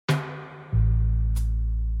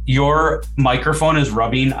Your microphone is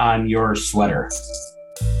rubbing on your sweater.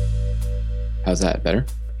 How's that? Better?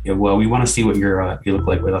 Yeah, well, we want to see what you look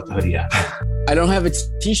like without the hoodie on. I don't have a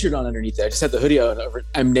t-shirt on underneath it. I just have the hoodie on.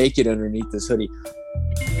 I'm naked underneath this hoodie.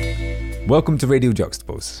 Welcome to Radio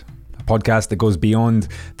Juxtapose, a podcast that goes beyond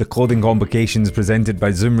the clothing complications presented by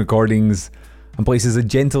Zoom recordings and places a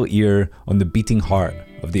gentle ear on the beating heart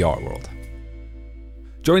of the art world.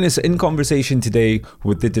 Join us in conversation today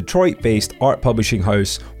with the Detroit-based art publishing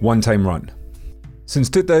house One Time Run.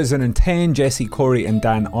 Since 2010, Jesse Corey and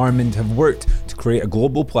Dan Armand have worked to create a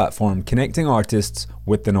global platform connecting artists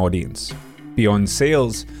with an audience. Beyond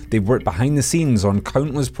sales, they've worked behind the scenes on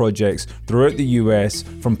countless projects throughout the US,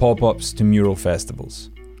 from pop-ups to mural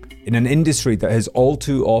festivals. In an industry that has all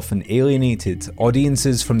too often alienated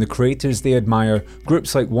audiences from the creators they admire,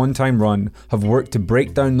 groups like One Time Run have worked to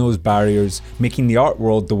break down those barriers, making the art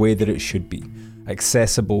world the way that it should be,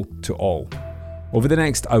 accessible to all. Over the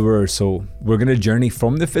next hour or so, we're going to journey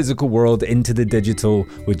from the physical world into the digital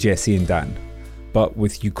with Jesse and Dan. But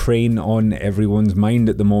with Ukraine on everyone's mind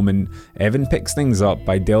at the moment, Evan picks things up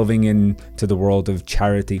by delving into the world of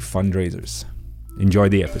charity fundraisers. Enjoy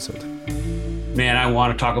the episode. Man, I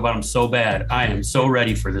want to talk about them so bad. I am so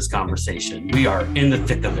ready for this conversation. We are in the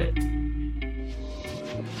thick of it.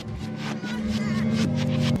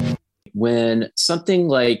 When something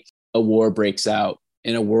like a war breaks out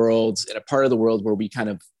in a part of the world where we kind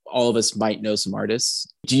of, all of us might know some artists,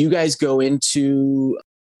 do you guys go into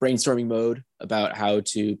brainstorming mode about how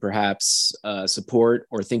to perhaps support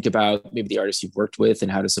or think about maybe the artists you've worked with and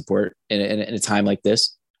how to support in a time like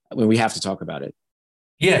this when we have to talk about it?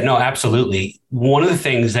 Yeah, no, absolutely. One of the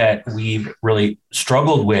things that we've really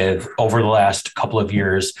struggled with over the last couple of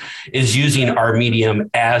years is using our medium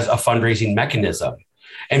as a fundraising mechanism.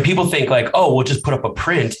 And people think like, oh, we'll just put up a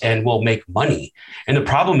print and we'll make money. And the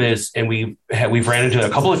problem is, and we've ran into it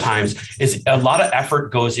a couple of times, is a lot of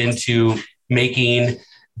effort goes into making,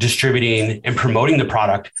 distributing, and promoting the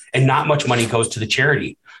product, and not much money goes to the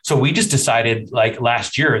charity. So we just decided like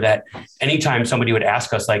last year that anytime somebody would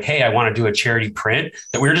ask us like, hey, I want to do a charity print,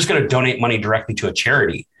 that we were just going to donate money directly to a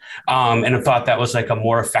charity. And I thought that was like a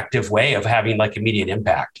more effective way of having like immediate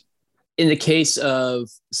impact. In the case of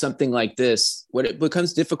something like this, what it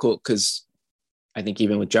becomes difficult, because I think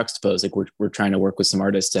even with Juxtapose, like we're trying to work with some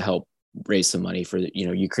artists to help raise some money for the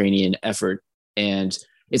Ukrainian effort. And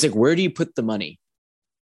it's like, where do you put the money?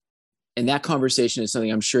 And that conversation is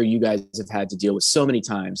something I'm sure you guys have had to deal with so many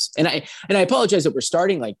times. And I apologize that we're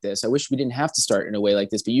starting like this. I wish we didn't have to start in a way like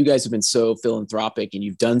this, but you guys have been so philanthropic and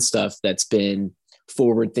you've done stuff that's been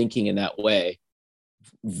forward thinking in that way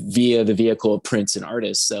via the vehicle of prints and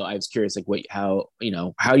artists. So I was curious, like how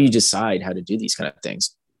you decide how to do these kind of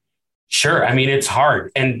things. Sure. I mean, it's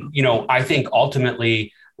hard. And, I think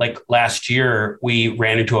ultimately, like last year, we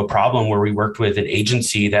ran into a problem where we worked with an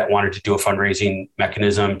agency that wanted to do a fundraising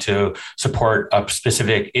mechanism to support a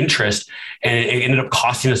specific interest. And it ended up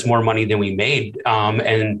costing us more money than we made.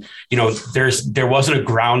 There wasn't a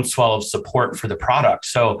groundswell of support for the product.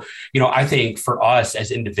 So, I think for us as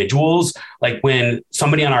individuals, like when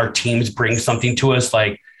somebody on our teams brings something to us,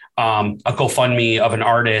 like a GoFundMe of an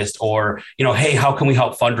artist or, hey, how can we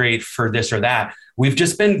help fundraise for this or that? We've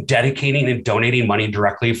just been dedicating and donating money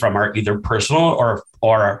directly from our either personal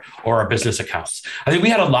or our business accounts. I think we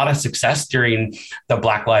had a lot of success during the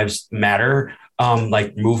Black Lives Matter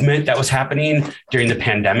movement that was happening during the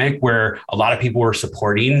pandemic, where a lot of people were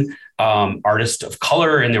supporting artists of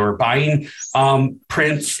color and they were buying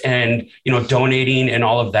prints and donating and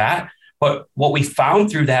all of that. But what we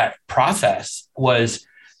found through that process was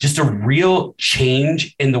just a real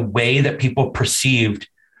change in the way that people perceived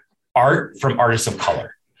art from artists of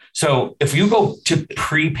color. So if you go to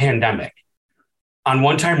pre-pandemic, on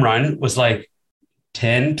One Time Run was like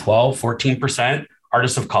 10, 12, 14%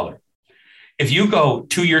 artists of color. If you go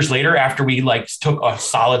 2 years later, after we took a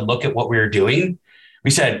solid look at what we were doing, we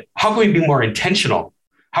said, how can we be more intentional?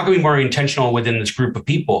 How can we be more intentional within this group of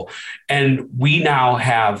people? And we now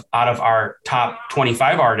have, out of our top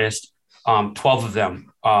 25 artists, 12 of them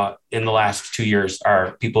in the last 2 years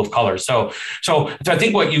are people of color. So I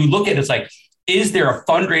think what you look at is like, is there a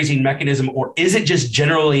fundraising mechanism, or is it just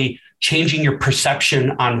generally changing your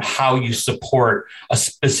perception on how you support a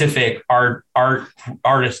specific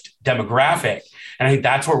artist demographic? And I think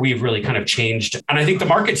that's where we've really kind of changed. And I think the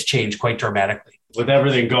market's changed quite dramatically. With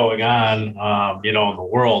everything going on, in the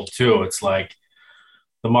world too, it's like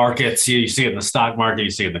the markets, you see it in the stock market,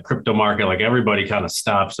 you see it in the crypto market, like everybody kind of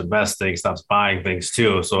stops investing, stops buying things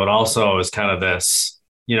too. So it also is kind of this,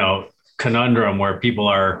 conundrum where people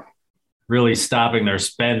are really stopping their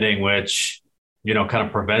spending, which, kind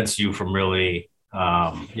of prevents you from really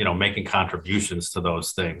making contributions to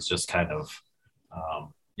those things just kind of,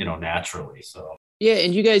 naturally. So. Yeah.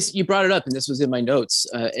 And you brought it up, and this was in my notes.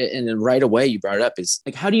 And then right away you brought it up, is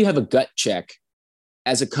like, how do you have a gut check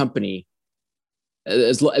as a company,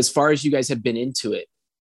 as far as you guys have been into it,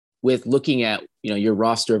 with looking at, your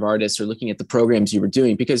roster of artists or looking at the programs you were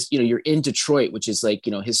doing? Because, you're in Detroit, which is like,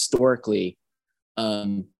 historically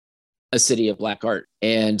a city of Black art,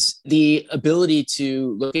 and the ability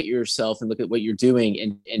to look at yourself and look at what you're doing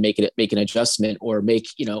and make an adjustment, or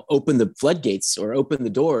open the floodgates or open the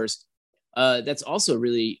doors. That's also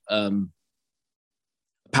really a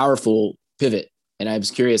powerful pivot. And I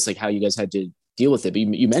was curious, like, how you guys had to deal with it. But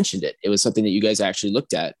you mentioned it. It was something that you guys actually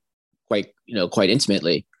looked at quite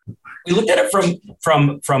intimately. We looked at it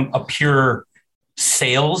from a pure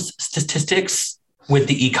sales statistics with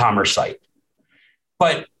the e-commerce site.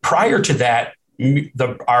 But prior to that,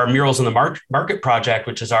 our Murals in the Market project,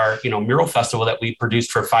 which is our mural festival that we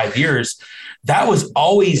produced for 5 years, that was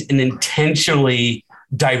always an intentionally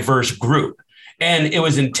diverse group. And it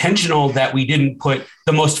was intentional that we didn't put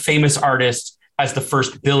the most famous artists as the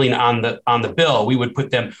first billing on the bill. We would put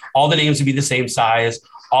them, all the names would be the same size,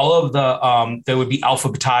 all of they would be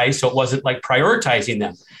alphabetized, so it wasn't like prioritizing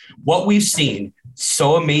them. What we've seen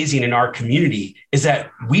so amazing in our community is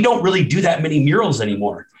that we don't really do that many murals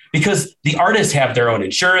anymore, because the artists have their own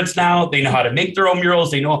insurance now. They know how to make their own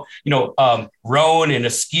murals. They know, Rowan and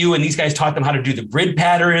Askew, and these guys taught them how to do the grid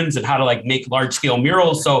patterns and how to like make large scale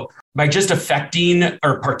murals. So by just affecting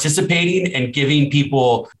or participating and giving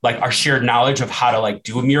people like our shared knowledge of how to like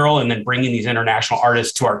do a mural, and then bringing these international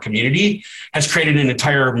artists to our community, has created an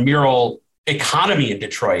entire mural economy in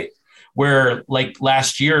Detroit. Where like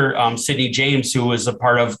last year, Sydney James, who was a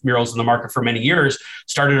part of Murals in the Market for many years,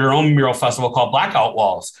 started her own mural festival called Blackout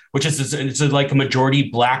Walls, which is like a majority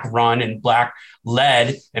Black run and Black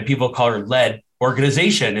led, and people call her led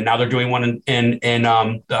organization. And now they're doing one in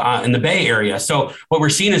the Bay Area. So what we're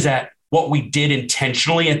seeing is that what we did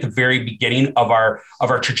intentionally at the very beginning of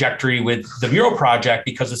our trajectory with the mural project,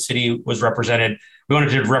 because the city was represented, we wanted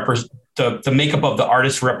to represent the makeup of the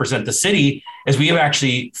artists represent the city, is we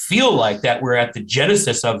actually feel like that we're at the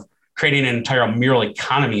genesis of creating an entire mural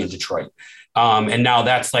economy in Detroit. And now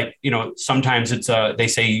that's like, sometimes it's they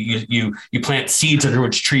say you plant seeds under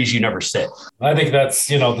which trees you never sit. I think that's,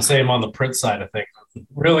 the same on the print side of things.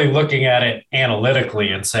 Really looking at it analytically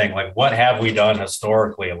and saying, like, what have we done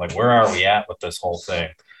historically? And like, where are we at with this whole thing?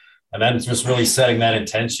 And then it's just really setting that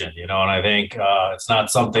intention, and I think it's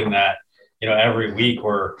not something that, every week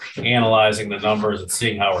we're analyzing the numbers and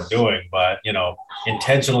seeing how we're doing, but,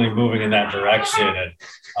 intentionally moving in that direction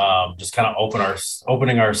and just kind of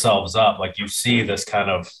opening ourselves up. Like, you see this kind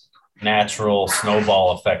of natural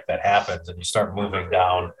snowball effect that happens, and you start moving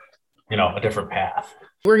down, a different path.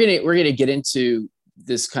 We're going to get into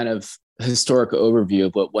this kind of historic overview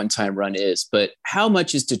of what One Time Run is, but how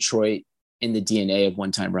much is Detroit in the DNA of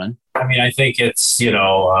One Time Run? I mean, I think it's,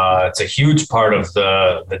 it's a huge part of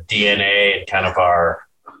the DNA and kind of our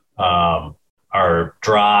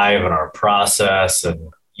drive and our process and,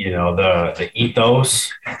 the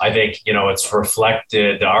ethos. I think, it's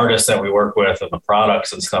reflected, the artists that we work with and the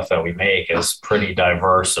products and stuff that we make is pretty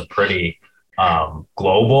diverse and pretty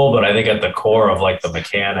global. But I think at the core of like the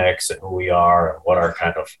mechanics and who we are and what our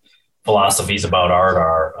kind of philosophies about art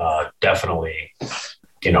are definitely,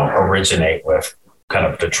 originate with kind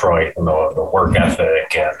of Detroit and the work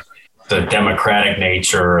ethic and the democratic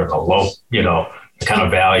nature and the low, the kind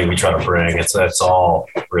of value we try to bring. It's all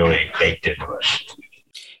really baked into it.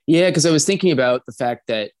 Yeah, because I was thinking about the fact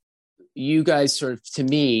that you guys sort of, to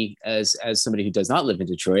me, as somebody who does not live in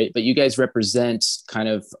Detroit, but you guys represent kind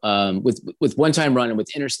of with One Time Run and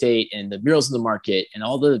with Interstate and the Murals in the Market and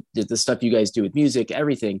all the stuff you guys do with music,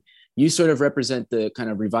 everything. You sort of represent the kind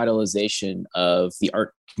of revitalization of the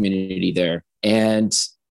art community there. And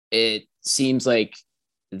it seems like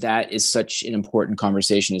that is such an important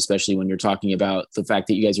conversation, especially when you're talking about the fact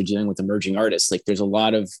that you guys are dealing with emerging artists. Like, there's a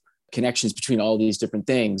lot of connections between all these different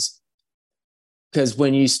things. Because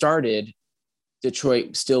when you started,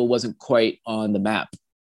 Detroit still wasn't quite on the map.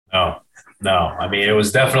 No. I mean, it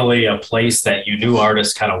was definitely a place that you knew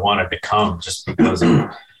artists kind of wanted to come just because of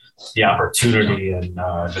the opportunity and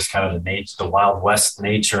just kind of the Wild West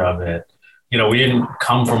nature of it. We didn't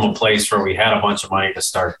come from a place where we had a bunch of money to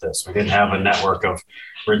start this. We didn't have a network of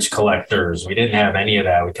rich collectors. We didn't have any of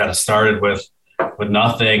that. We kind of started with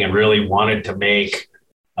nothing and really wanted to make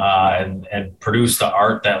and produce the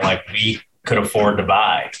art that like we could afford to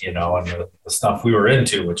buy, and the stuff we were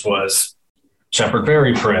into, which was Shepard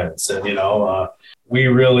Fairey prints. And, we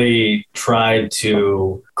really tried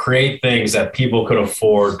to create things that people could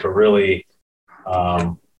afford to really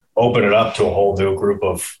open it up to a whole new group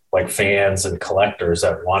of like fans and collectors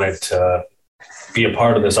that wanted to be a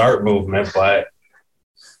part of this art movement, but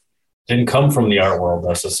didn't come from the art world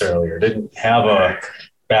necessarily, or didn't have a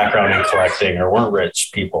background in collecting, or weren't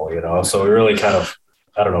rich people, So we really kind of,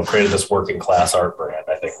 I don't know, created this working class art brand.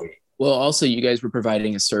 I think Well, also you guys were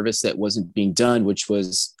providing a service that wasn't being done, which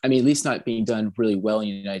was, at least not being done really well in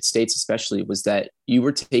the United States, especially, was that you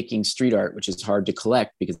were taking street art, which is hard to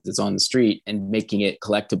collect because it's on the street, and making it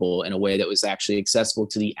collectible in a way that was actually accessible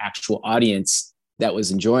to the actual audience that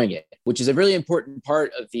was enjoying it, which is a really important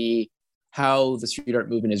part of how the street art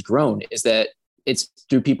movement has grown, is that it's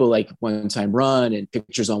through people like One Time Run and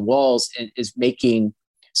Pictures on Walls, and is making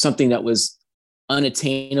something that was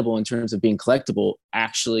unattainable in terms of being collectible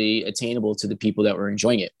actually attainable to the people that were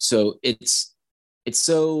enjoying it. So it's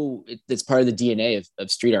part of the DNA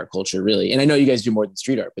of street art culture, really. And I know you guys do more than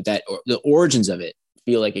street art, but the origins of it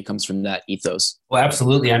feel like it comes from that ethos. Well,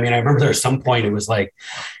 absolutely. I remember there was some point, it was like,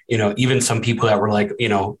 even some people that were like,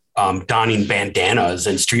 donning bandanas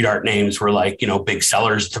and street art names were like, big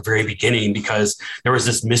sellers at the very beginning, because there was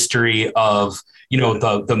this mystery of,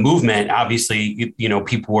 the movement. Obviously,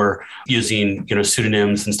 people were using,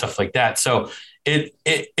 pseudonyms and stuff like that. So it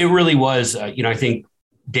really was, I think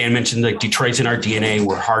Dan mentioned, like, Detroit's in our DNA.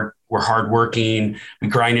 We're hardworking. We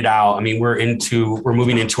grind it out. We're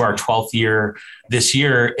moving into our 12th year this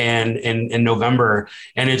year, and in November.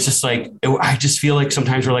 And it's just like, I just feel like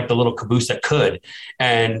sometimes we're like the little caboose that could.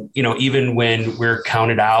 And, even when we're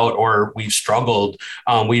counted out or we've struggled,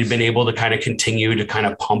 we've been able to kind of continue to kind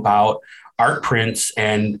of pump out art prints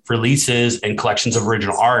and releases and collections of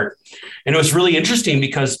original art. And it was really interesting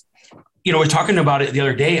because, we're talking about it the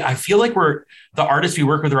other day. I feel like the artists we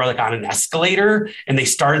work with are like on an escalator, and they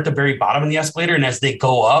start at the very bottom of the escalator. And as they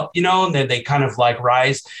go up, and then they kind of like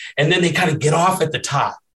rise, and then they kind of get off at the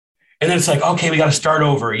top. And then it's like, okay, we got to start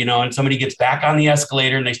over, and somebody gets back on the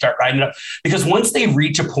escalator and they start riding it up, because once they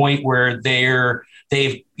reach a point where they're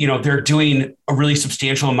doing a really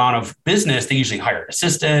substantial amount of business, they usually hire an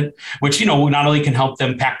assistant, which, not only can help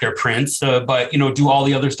them pack their prints, but, do all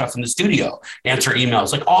the other stuff in the studio, answer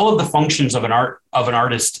emails, like all of the functions of an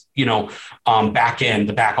artist, back end,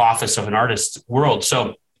 the back office of an artist's world.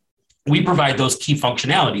 So we provide those key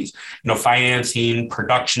functionalities, financing,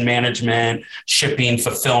 production management, shipping,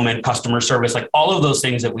 fulfillment, customer service, like all of those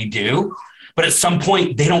things that we do. But at some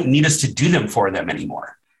point, they don't need us to do them for them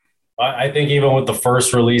anymore. I think even with the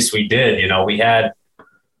first release we did, we had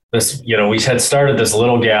this, we had started this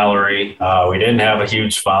little gallery. We didn't have a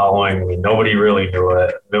huge following. Nobody really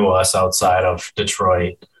knew us outside of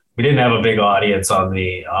Detroit. We didn't have a big audience on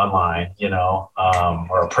the online,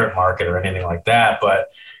 or a print market or anything like that. But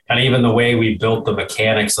kind of even the way we built the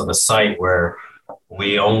mechanics of the site, where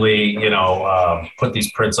we only, put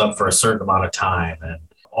these prints up for a certain amount of time and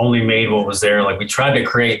only made what was there. Like, we tried to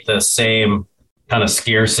create the same kind of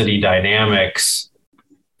scarcity dynamics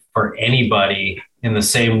for anybody in the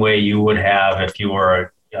same way you would have if you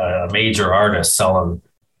were a major artist selling,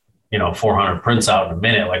 400 prints out in a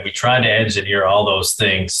minute. Like, we tried to engineer all those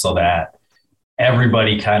things so that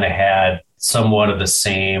everybody kind of had somewhat of the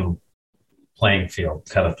same playing field,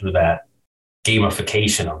 kind of through that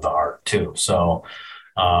gamification of the art too. So,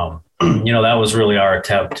 that was really our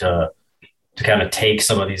attempt to kind of take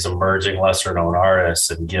some of these emerging lesser known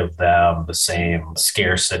artists and give them the same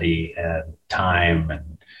scarcity and time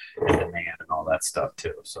and demand and all that stuff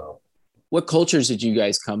too. So what cultures did you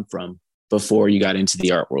guys come from before you got into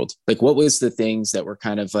the art world? Like, what was the things that were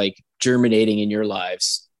kind of like germinating in your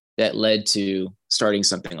lives that led to starting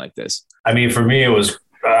something like this? For me, it was,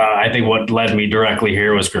 I think what led me directly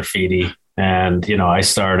here was graffiti. And, I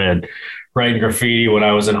started writing graffiti when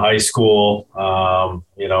I was in high school,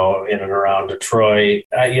 in and around Detroit.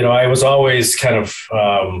 I was always kind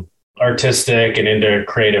of artistic and into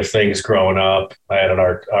creative things growing up. I had an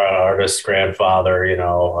artist grandfather,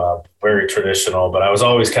 very traditional, but I was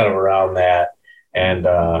always kind of around that, and,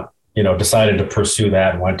 decided to pursue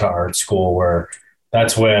that and went to art school, where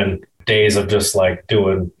that's when days of just like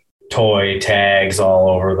doing toy tags all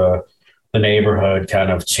over the neighborhood kind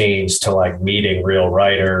of changed to like meeting real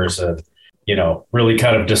writers and, really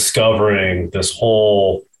kind of discovering this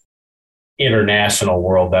whole international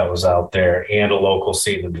world that was out there and a local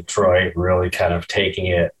scene in Detroit, really kind of taking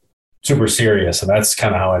it super serious. And that's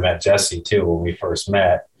kind of how I met Jesse too. When we first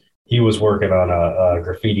met, he was working on a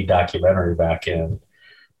graffiti documentary back in,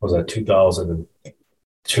 was that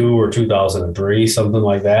 2002 or 2003, something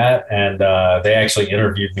like that. And they actually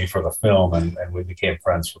interviewed me for the film, and we became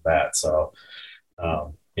friends from that. So,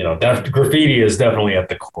 graffiti is definitely at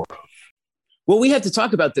the core. Well, we have to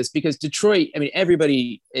talk about this because Detroit, I mean,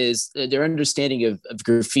 everybody is, their understanding of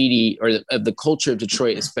graffiti or of the culture of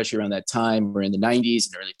Detroit, especially around that time or in the 90s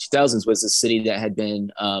and early 2000s, was a city that had been,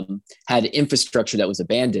 had infrastructure that was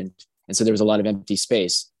abandoned. And so there was a lot of empty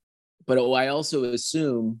space. But I also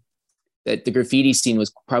assume that the graffiti scene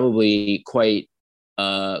was probably quite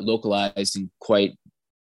localized and quite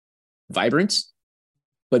vibrant,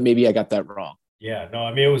 but maybe I got that wrong. Yeah, no,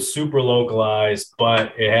 I mean, it was super localized,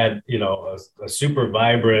 but it had, a super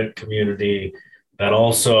vibrant community that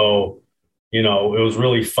also, it was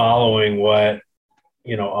really following what,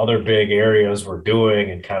 other big areas were doing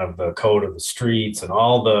and kind of the code of the streets and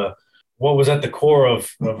what was at the core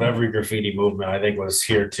of every graffiti movement, I think was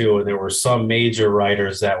here too. And there were some major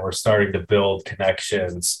writers that were starting to build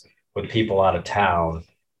connections with people out of town.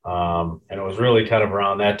 And it was really kind of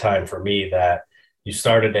around that time for me that you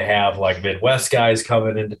started to have like Midwest guys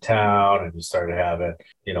coming into town, and you started having,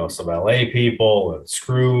 some LA people and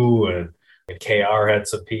Screw and KR had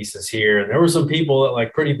some pieces here. And there were some people that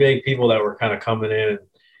like pretty big people that were kind of coming in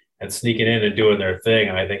and sneaking in and doing their thing.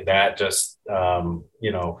 And I think that just, kind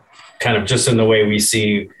of just in the way we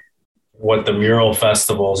see what the mural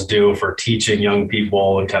festivals do for teaching young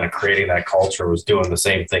people and kind of creating that culture was doing the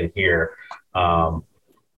same thing here.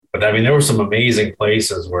 But I mean, there were some amazing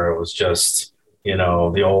places where it was just,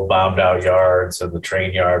 the old bombed out yards and the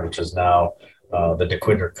train yard, which is now the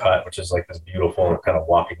DeQuinder Cut, which is like this beautiful kind of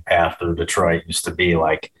walking path through Detroit. Used to be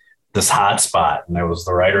like this hot spot, and there was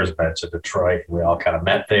the writer's bench in Detroit. We all kind of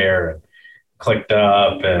met there and clicked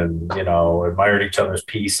up and, admired each other's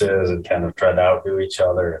pieces and kind of tried to outdo each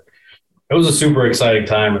other. It was a super exciting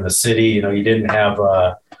time in the city. You didn't have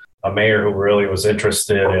a mayor who really was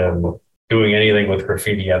interested in doing anything with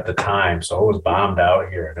graffiti at the time. So it was bombed out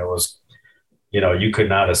here, and it was, you could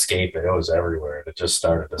not escape it. It was everywhere. And it just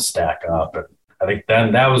started to stack up. And I think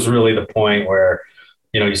then that was really the point where,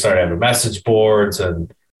 you started having message boards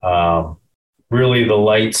and really the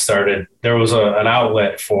light started. There was an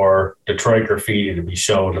outlet for Detroit graffiti to be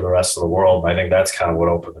shown to the rest of the world. And I think that's kind of what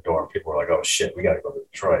opened the door. People were like, oh shit, we got to go to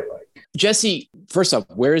Detroit. Like, Jesse, first off,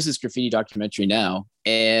 where is this graffiti documentary now?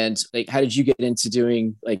 And like, how did you get into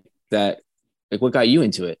doing like that? Like, what got you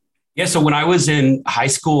into it? Yeah. So when I was in high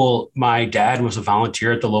school, my dad was a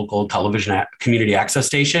volunteer at the local television community access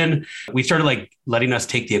station. We started like letting us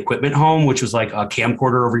take the equipment home, which was like a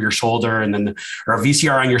camcorder over your shoulder and then or a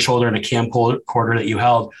VCR on your shoulder and a camcorder that you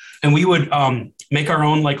held. And we would make our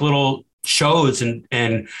own like little shows and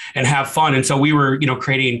have fun. And so we were,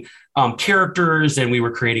 creating characters, and we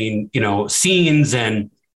were creating, scenes, and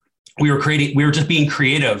we were just being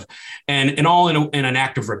creative and all in an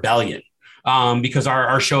act of rebellion. Because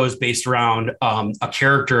our show is based around a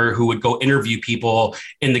character who would go interview people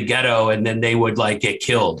in the ghetto, and then they would like get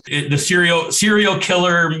killed. The serial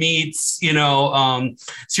killer meets,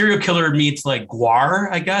 like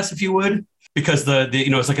Gwar, I guess, if you would, because the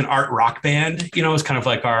it's like an art rock band, it's kind of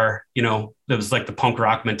like our, it was like the punk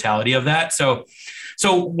rock mentality of that. So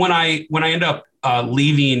when I ended up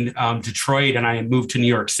leaving Detroit and I moved to New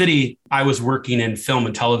York City, I was working in film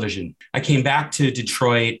and television. I came back to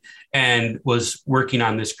Detroit and was working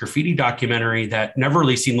on this graffiti documentary that never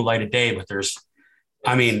really seen the light of day, but there's,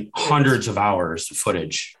 hundreds of hours of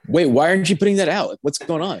footage. Wait, why aren't you putting that out? What's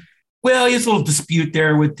going on? Well, there's a little dispute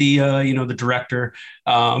there with the, the director.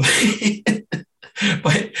 But,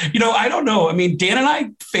 I don't know. Dan and I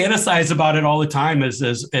fantasize about it all the time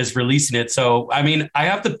as releasing it. So, I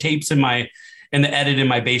have the tapes in the edit in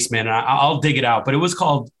my basement, and I'll dig it out, but it was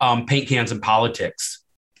called Paint Cans and Politics.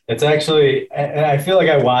 It's actually, I feel like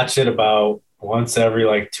I watch it about once every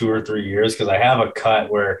like 2 or 3 years, because I have a cut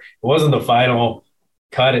where it wasn't the final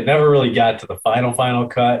cut. It never really got to the final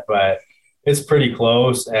cut, but it's pretty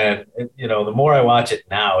close. And, the more I watch it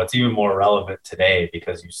now, it's even more relevant today,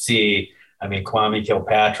 because you see, Kwame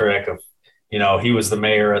Kilpatrick, he was the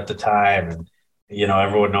mayor at the time, and,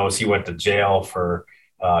 everyone knows he went to jail for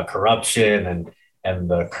corruption, and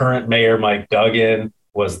the current mayor, Mike Duggan,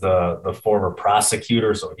 was the former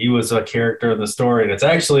prosecutor. So he was a character in the story. And it's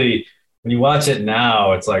actually, when you watch it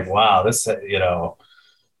now, it's like, wow, this,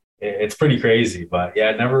 it's pretty crazy. But yeah,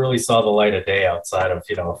 I never really saw the light of day outside of,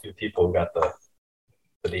 a few people who got the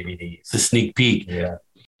DVDs. The sneak peek. Yeah.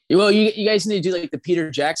 Well, you guys need to do like the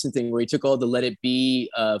Peter Jackson thing where he took all the Let It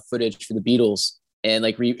Be footage for the Beatles and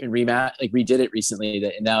like redid it recently.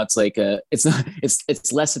 And now it's like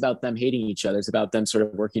it's less about them hating each other. It's about them sort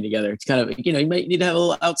of working together. It's kind of, you might need to have a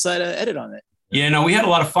little outside edit on it. Yeah, no, we had a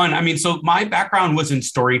lot of fun. So my background was in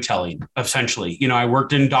storytelling, essentially. I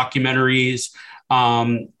worked in documentaries.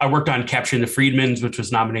 I worked on Capturing the Freedmans, which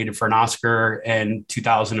was nominated for an Oscar in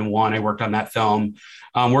 2001. I worked on that film.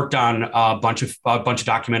 Worked on a bunch of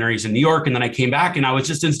documentaries in New York, and then I came back and I was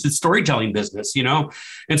just into the storytelling business, you know.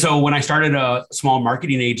 And so when I started a small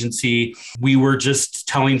marketing agency, we were just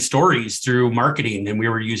telling stories through marketing, and we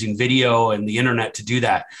were using video and the internet to do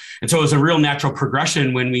that. And so it was a real natural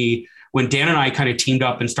progression when Dan and I kind of teamed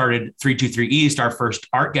up and started 323 East, our first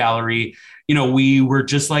art gallery. You know, we were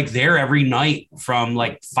just like there every night from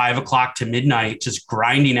like 5 o'clock to midnight, just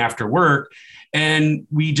grinding after work. And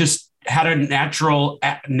we just had a natural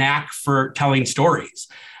knack for telling stories.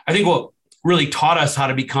 I think what really taught us how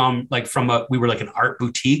to become like we were like an art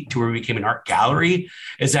boutique to where we became an art gallery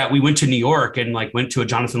is that we went to New York and like went to a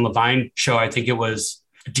Jonathan Levine show. I think it was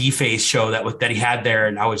a D-Face show that he had there.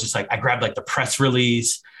 And I was just like, I grabbed like the press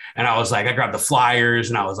release and I grabbed the flyers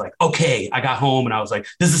and I was like, okay, I got home and I was like,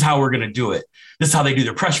 this is how we're going to do it. This is how they do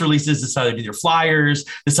their press releases. This is how they do their flyers.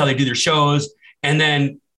 This is how they do their shows. And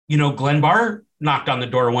then, you know, Glenn Barr knocked on the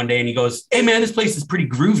door one day and he goes, hey man, this place is pretty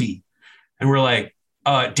groovy. And we're like,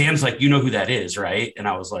 Dan's like, you know who that is, right? And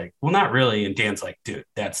I was like, well, not really. And Dan's like, dude,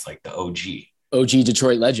 that's like the OG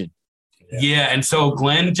Detroit legend. Yeah. And so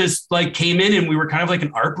Glenn just like came in and we were kind of like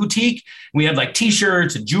an art boutique. We had like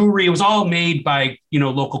t-shirts and jewelry. It was all made by, you know,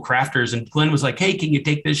 local crafters. And Glenn was like, hey, can you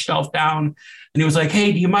take this shelf down? And he was like,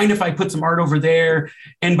 hey, do you mind if I put some art over there?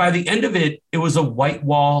 And by the end of it, it was a white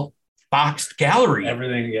wall boxed gallery.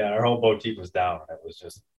 Everything. Yeah. Our whole boutique was down. It was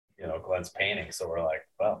just, you know, Glenn's painting. So we're like,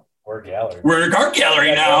 well, we're a gallery. We're an art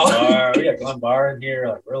gallery now. We got Glenn Barr in here.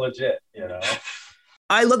 Like we're legit, you know?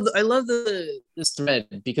 I love this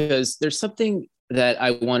thread because there's something that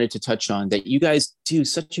I wanted to touch on that you guys do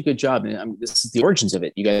such a good job. And I mean, this is the origins of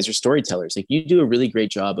it. You guys are storytellers. Like you do a really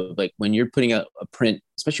great job of like when you're putting out a print,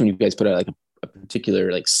 especially when you guys put out like a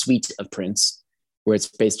particular like suite of prints where it's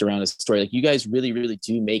based around a story. Like you guys really, really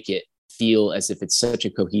do make it feel as if it's such a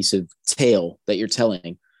cohesive tale that you're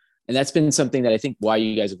telling. And that's been something that I think why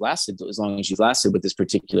you guys have lasted as long as you've lasted with this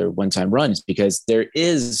particular one-time run is because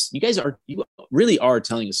you really are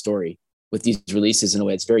telling a story with these releases in a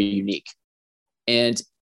way that's very unique. And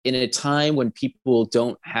in a time when people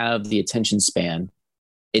don't have the attention span,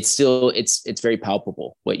 it's very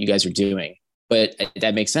palpable what you guys are doing. But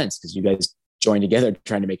that makes sense because you guys join together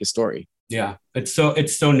trying to make a story. Yeah, it's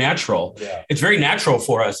so natural. Yeah. It's very natural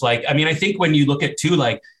for us. Like, I mean, I think when you look at too,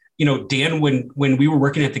 like, you know, Dan, when we were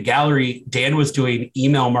working at the gallery, Dan was doing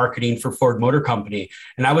email marketing for Ford Motor Company,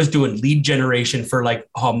 and I was doing lead generation for like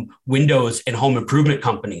windows and home improvement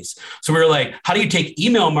companies. So we were like, how do you take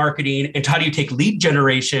email marketing and how do you take lead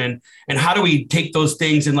generation and how do we take those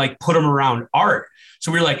things and like put them around art?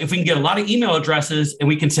 So we were like, if we can get a lot of email addresses and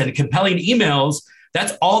we can send compelling emails,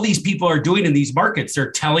 that's all these people are doing in these markets.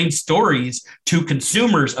 They're telling stories to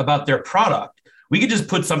consumers about their product. We could just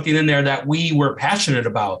put something in there that we were passionate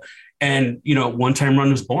about. And, you know, One Time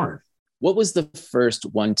Run was born. What was the first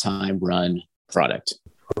One Time Run product?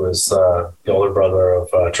 It was the older brother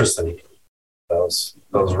of Tristan. That was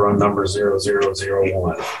run number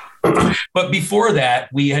 0001. But before that,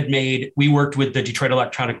 we worked with the Detroit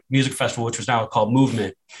Electronic Music Festival, which was now called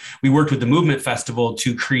Movement. We worked with the Movement Festival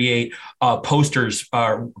to create posters,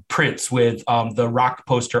 prints with the rock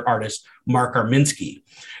poster artist, Mark Arminsky.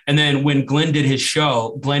 And then when Glenn did his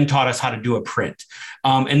show, Glenn taught us how to do a print.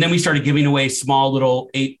 And then we started giving away small little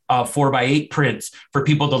 4x8 prints for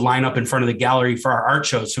people to line up in front of the gallery for our art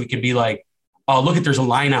shows. So we could be like, oh, look, there's a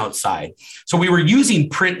line outside. So we were using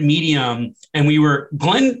print medium, and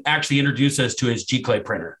Glenn actually introduced us to his G-Clay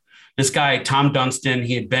printer. This guy, Tom Dunstan,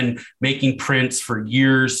 he had been making prints for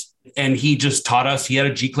years, and he just taught us. He had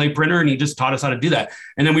a G-Clay printer, and he just taught us how to do that.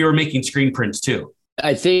 And then we were making screen prints too.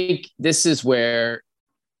 I think this is where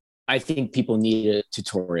I think people need a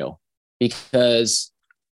tutorial, because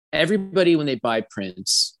everybody, when they buy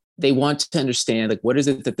prints, they want to understand, like, what is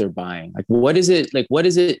it that they're buying? Like, what does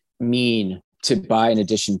it mean to buy an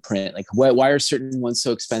edition print? Like, why are certain ones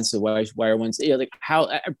so expensive? Why are ones, like, how,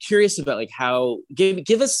 I'm curious about like how,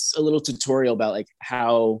 give us a little tutorial about like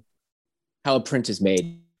how a print is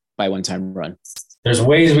made by One Time Run. There's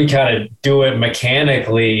ways we kind of do it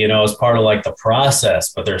mechanically, you know, as part of like the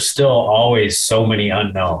process, but there's still always so many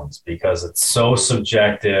unknowns because it's so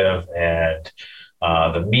subjective, and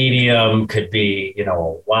the medium could be, you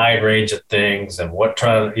know, a wide range of things, and what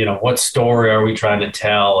story are we trying to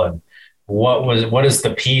tell, and what is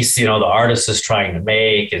the piece, you know, the artist is trying to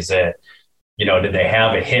make? Is it, you know, did they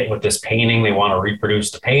have a hit with this painting? They want to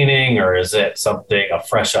reproduce the painting, or is it a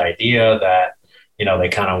fresh idea that, you know, they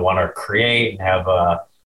kind of want to create and have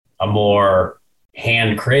a more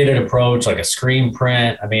hand created approach, like a screen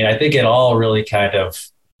print? I mean, I think it all really kind of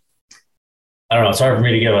I don't know. It's hard for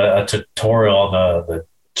me to give a tutorial on the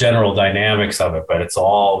general dynamics of it, but it's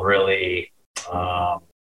all really,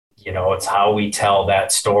 it's how we tell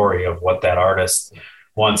that story of what that artist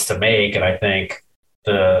wants to make. And I think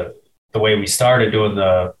the way we started doing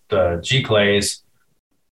the giclées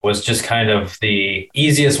was just kind of the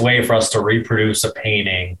easiest way for us to reproduce a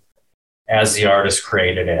painting as the artist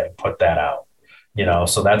created it and put that out,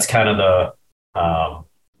 so that's kind of the,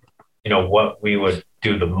 what we would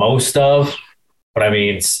do the most of. But I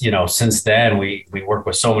mean, since then we work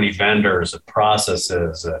with so many vendors and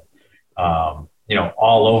processes,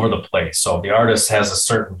 all over the place. So if the artist has a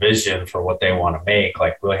certain vision for what they want to make,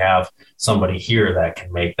 like we'll have somebody here that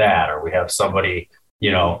can make that, or we have somebody,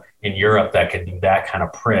 in Europe that can do that kind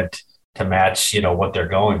of print to match, what they're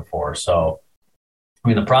going for. So, I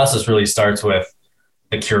mean, the process really starts with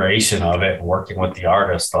the curation of it and working with the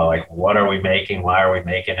artist. Like, what are we making? Why are we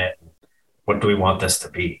making it? What do we want this to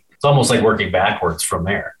be? It's almost like working backwards from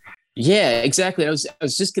there. Yeah, exactly. I was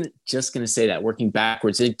just gonna say that, working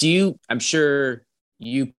backwards. I'm sure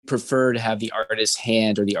you prefer to have the artist's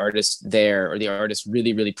hand or the artist there or the artist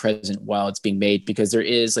really, really present while it's being made, because there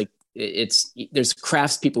is there's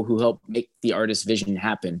craftspeople who help make the artist's vision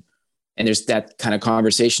happen. And there's that kind of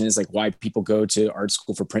conversation is like why people go to art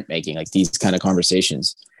school for printmaking, like these kind of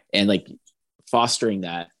conversations, and like fostering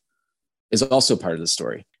that is also part of the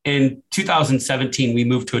story. In 2017, we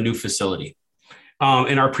moved to a new facility.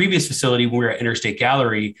 In our previous facility, when we were at Interstate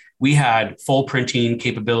Gallery, we had full printing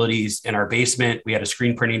capabilities in our basement. We had a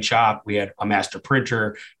screen printing shop. We had a master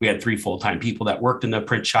printer. We had 3 full-time people that worked in the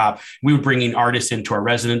print shop. We were bringing artists into our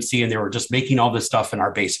residency, and they were just making all this stuff in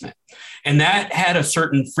our basement. And that had a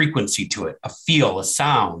certain frequency to it, a feel, a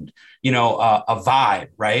sound, a vibe,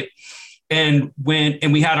 right? And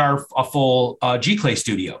we had a full giclée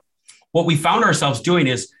studio. What we found ourselves doing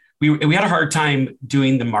is we had a hard time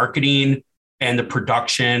doing the marketing and the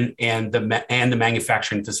production and the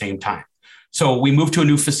manufacturing at the same time. So we moved to a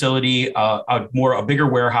new facility, a bigger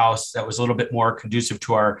warehouse that was a little bit more conducive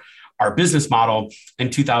to our business model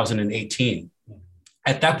in 2018.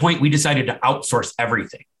 At that point, we decided to outsource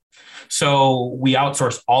everything. So we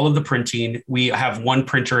outsourced all of the printing. We have one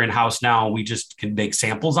printer in-house now. We just can make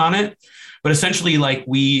samples on it. But essentially, like,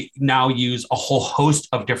 we now use a whole host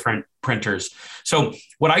of different printers. So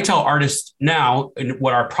what I tell artists now, and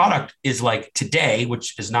what our product is like today,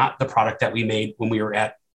 which is not the product that we made when we were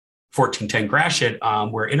at 1410 Gratiot,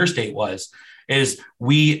 where Interstate was,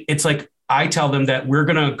 it's like I tell them that we're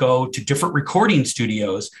going to go to different recording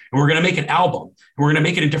studios and we're going to make an album. And we're going to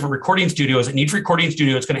make it in different recording studios, and each recording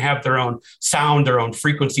studio is going to have their own sound, their own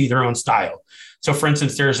frequency, their own style. So for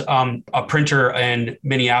instance, there's a printer in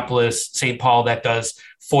Minneapolis, St. Paul, that does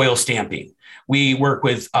foil stamping. We work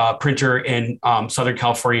with a printer in Southern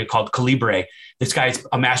California called Calibre. This guy's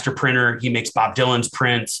a master printer. He makes Bob Dylan's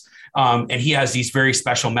prints, and he has these very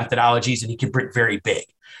special methodologies, and he can print very big.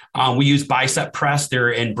 We use Bicep Press. They're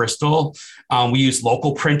in Bristol. We use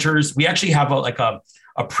local printers. We actually have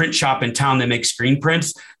a print shop in town that makes screen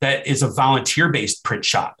prints that is a volunteer-based print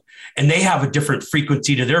shop, and they have a different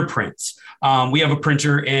frequency to their prints. We have a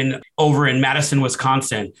printer over in Madison,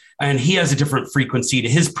 Wisconsin, and he has a different frequency to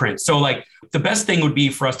his print. So like the best thing would be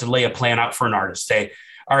for us to lay a plan out for an artist, say,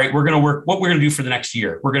 all right, what we're going to do for the next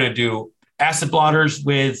year. We're going to do acid blotters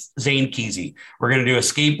with Zane Kesey. We're going to do a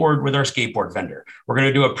skateboard with our skateboard vendor. We're going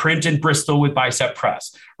to do a print in Bristol with Bicep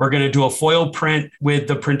Press. We're going to do a foil print with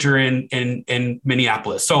the printer in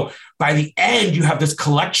Minneapolis. So by the end, you have this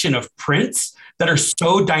collection of prints that are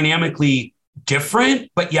so dynamically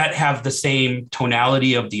different, but yet have the same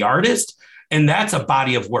tonality of the artist. And that's a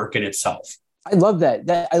body of work in itself. I love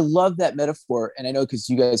that. I love that metaphor. And I know because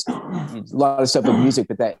you guys, a lot of stuff with music,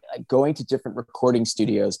 but that like, going to different recording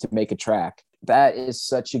studios to make a track, that is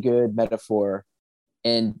such a good metaphor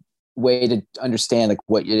and way to understand like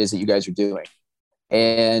what it is that you guys are doing.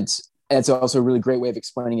 And it's also a really great way of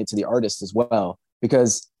explaining it to the artist as well,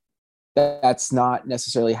 because that's not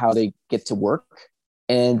necessarily how they get to work.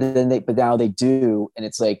 And then but now they do. And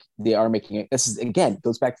it's like, they are making it. This is, again,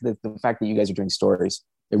 goes back to the fact that you guys are doing stories.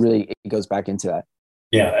 It goes back into that.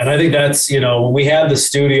 Yeah. And I think that's, when we had the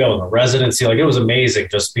studio and the residency, like it was amazing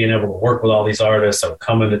just being able to work with all these artists that would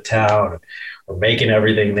come into town and we're making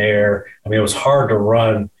everything there. I mean, it was hard to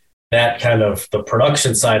run that kind of the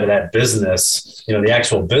production side of that business, the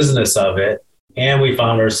actual business of it. And we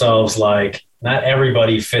found ourselves like, not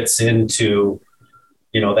everybody fits into,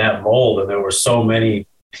 that mold. And there were so many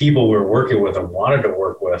people we were working with and wanted to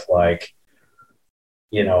work with, like,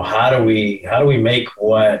 how do we make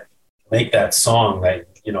that song that,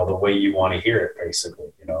 the way you want to hear it,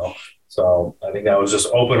 basically, So I think that was just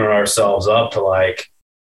opening ourselves up to like,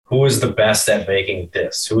 who is the best at making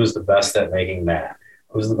this? Who is the best at making that?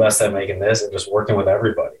 Who's the best at making this? And just working with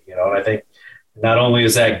everybody, you know? And I think not only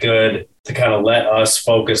is that good to kind of let us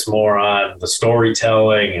focus more on the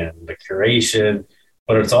storytelling and the curation,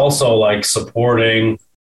 but it's also like supporting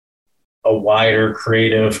a wider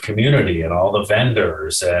creative community and all the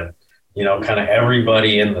vendors and, you know, kind of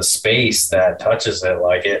everybody in the space that touches it.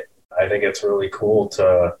 Like it, I think it's really cool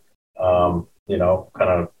to, you know, kind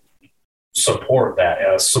of support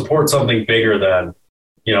that, support something bigger than,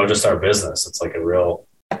 you know, just our business. It's like a real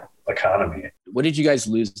economy. What did you guys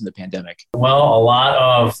lose in the pandemic? Well, a lot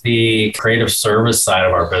of the creative service side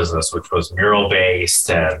of our business, which was mural based,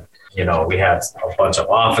 and, you know, we had a bunch of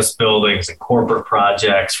office buildings and corporate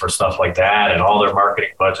projects for stuff like that. And all their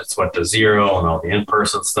marketing budgets went to zero and all the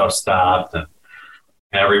in-person stuff stopped. And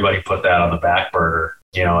everybody put that on the back burner.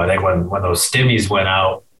 You know, I think when those stimmies went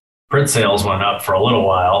out, print sales went up for a little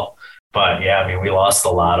while. But yeah, I mean, we lost a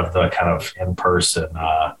lot of the kind of in-person,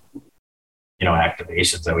 you know,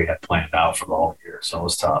 activations that we had planned out for the whole year. So it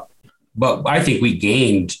was tough. But I think we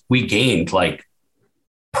gained like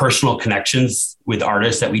personal connections with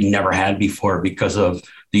artists that we never had before because of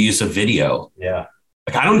the use of video. Yeah.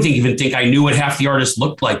 Like, I don't even think I knew what half the artists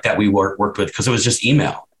looked like that we worked with because it was just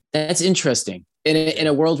email. That's interesting. In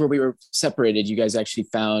a world where we were separated, you guys actually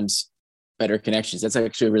found better connections. That's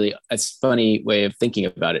actually a funny way of thinking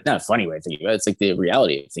about it. Not a funny way of thinking about it. It's like the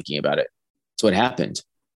reality of thinking about it. It's what happened.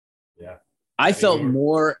 Yeah. I felt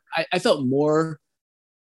more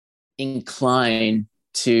inclined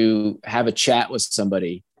to have a chat with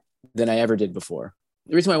somebody than I ever did before.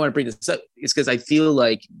 The reason why I want to bring this up is because I feel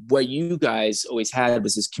like what you guys always had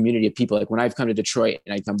was this community of people. Like when I've come to Detroit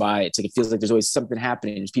and I come by, it's like, it feels like there's always something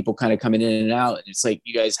happening. There's people kind of coming in and out. And it's like,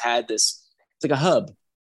 you guys had this, it's like a hub.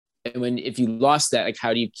 And if you lost that, like,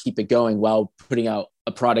 how do you keep it going while putting out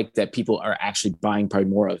a product that people are actually buying probably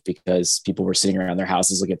more of because people were sitting around their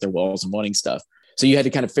houses, looking at their walls and wanting stuff. So you had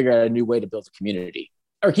to kind of figure out a new way to build a community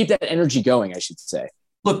or keep that energy going, I should say.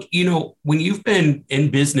 Look, you know, when you've been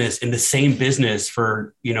in the same business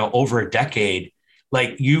for, you know, over a decade,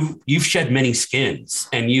 like you've shed many skins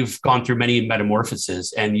and you've gone through many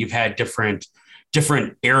metamorphoses and you've had different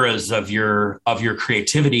eras of your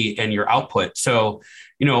creativity and your output. So,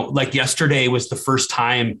 you know, like yesterday was the first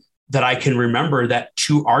time that I can remember that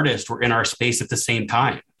two artists were in our space at the same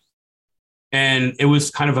time. And it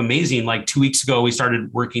was kind of amazing. Like 2 weeks ago, we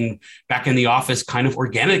started working back in the office kind of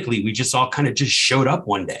organically. We just all kind of just showed up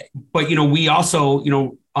one day. But, you know, we also, you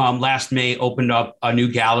know, last May opened up a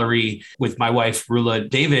new gallery with my wife, Rula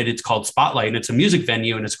David. It's called Spotlight, and it's a music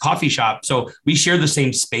venue and it's a coffee shop. So we share the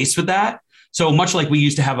same space with that. So much like we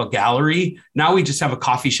used to have a gallery, now we just have a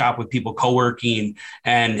coffee shop with people co-working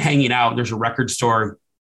and hanging out. There's a record store,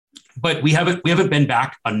 but we haven't been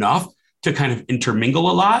back enough to kind of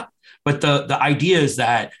intermingle a lot. But the idea is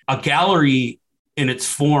that a gallery in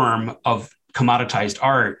its form of commoditized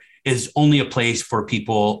art is only a place for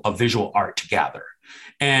people of visual art to gather.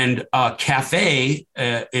 And a cafe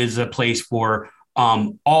is a place for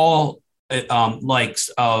all likes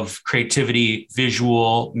of creativity,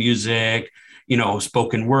 visual, music, you know,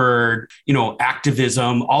 spoken word, you know,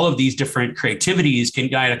 activism, all of these different creativities can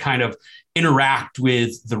kind of interact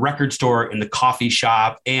with the record store and the coffee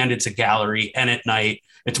shop, and it's a gallery, and at night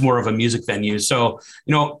it's more of a music venue. So,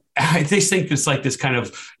 you know, I just think it's like this kind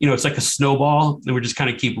of, you know, it's like a snowball and we just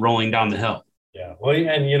kind of keep rolling down the hill. Yeah. Well,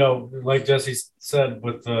 and, you know, like Jesse said,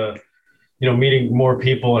 with the, you know, meeting more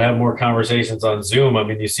people and have more conversations on Zoom. I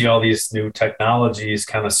mean, you see all these new technologies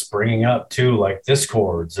kind of springing up too, like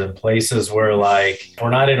Discords and places where like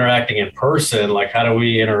we're not interacting in person. Like, how do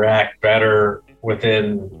we interact better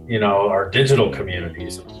within, you know, our digital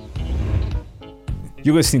communities?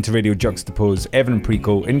 You're listening to Radio Juxtapose, Evan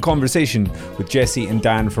Preco in conversation with Jesse and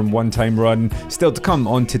Dan from One Time Run. Still to come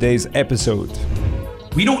on today's episode.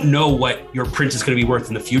 We don't know what your print is going to be worth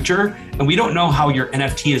in the future, and we don't know how your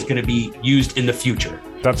NFT is going to be used in the future.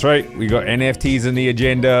 That's right. We got NFTs in the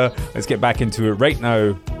agenda. Let's get back into it right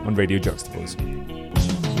now on Radio Juxtapose.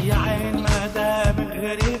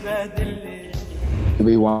 Do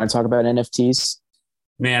we want to talk about NFTs?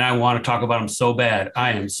 Man, I want to talk about them so bad.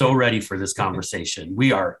 I am so ready for this conversation.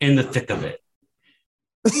 We are in the thick of it.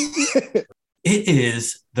 It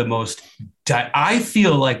is the most, I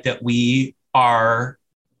feel like that we are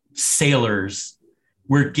sailors.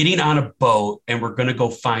 We're getting on a boat and we're going to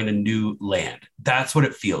go find a new land. That's what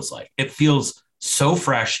it feels like. It feels so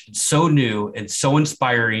fresh, so new, and so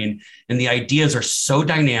inspiring. And the ideas are so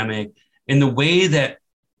dynamic. And the way that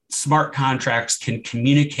smart contracts can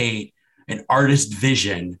communicate an artist's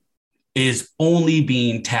vision is only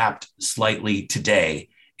being tapped slightly today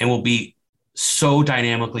and will be so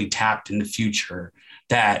dynamically tapped in the future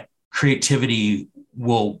that creativity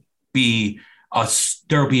will be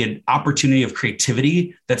there will be an opportunity of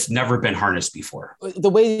creativity that's never been harnessed before. The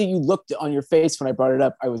way that you looked on your face when I brought it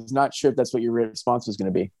up, I was not sure if that's what your response was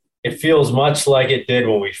going to be. It feels much like it did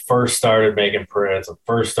when we first started making prints and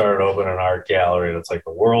first started opening an art gallery. It's like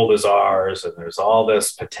the world is ours and there's all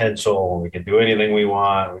this potential and we can do anything we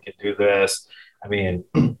want. We can do this. I mean,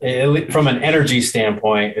 from an energy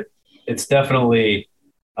standpoint, it's definitely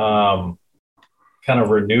kind of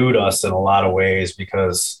renewed us in a lot of ways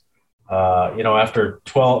because, after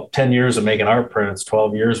 10 years of making art prints,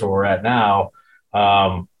 12 years where we're at now,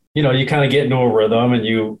 you kind of get into a rhythm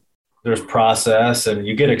and there's process and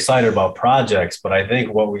you get excited about projects. But I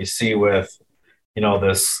think what we see with,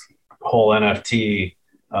 this whole NFT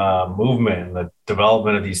movement and the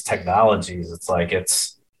development of these technologies, it's like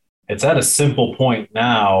it's at a simple point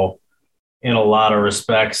now in a lot of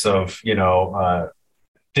respects of,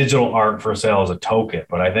 digital art for sale as a token.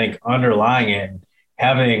 But I think underlying it,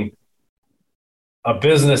 having a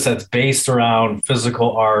business that's based around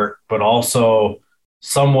physical art, but also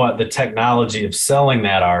somewhat the technology of selling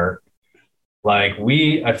that art, I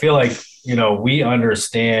feel like, we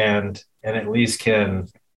understand and at least can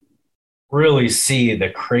really see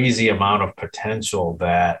the crazy amount of potential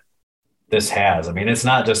that this has. I mean, it's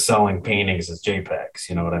not just selling paintings as JPEGs,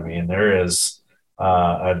 you know what I mean? There is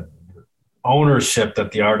a ownership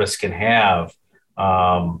that the artist can have.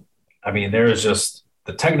 There's just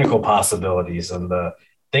the technical possibilities and the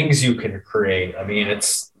things you can create. I mean,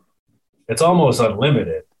 it's almost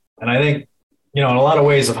unlimited. And I think, in a lot of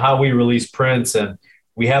ways of how we release prints and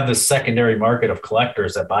we have this secondary market of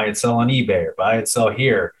collectors that buy and sell on eBay or buy and sell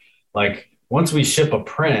here. Like once we ship a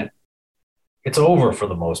print, it's over for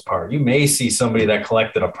the most part. You may see somebody that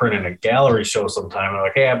collected a print in a gallery show sometime. They're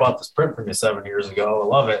like, hey, I bought this print from you 7 years ago. I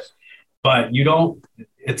love it. But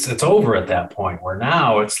it's over at that point where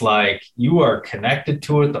now it's like you are connected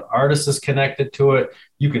to it. The artist is connected to it.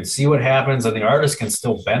 You can see what happens and the artist can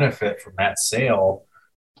still benefit from that sale,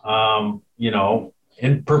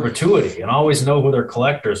 in perpetuity and always know who their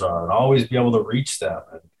collectors are and always be able to reach them.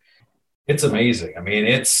 And it's amazing. I mean,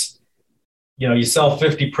 you sell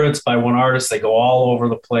 50 prints by one artist, they go all over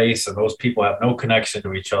the place and those people have no connection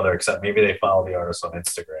to each other except maybe they follow the artist on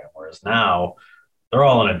Instagram. Whereas now they're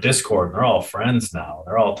all in a Discord and they're all friends now.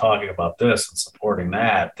 They're all talking about this and supporting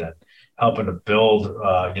that and helping to build,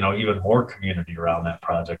 even more community around that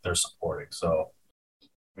project they're supporting. So,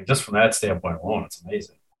 just from that standpoint alone, it's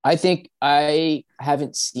amazing. I think I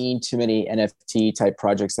haven't seen too many NFT type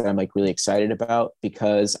projects that I'm really excited about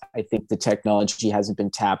because I think the technology hasn't been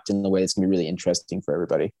tapped in the way that's going to be really interesting for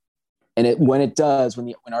everybody. And when it does,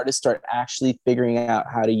 when artists start actually figuring out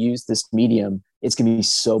how to use this medium, it's going to be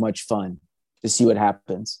so much fun to see what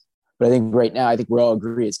happens. But I think right now, we all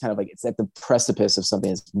agree it's kind of it's at the precipice of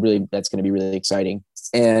something that's going to be really exciting.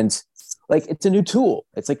 And it's a new tool.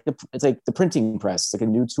 It's like the printing press. It's like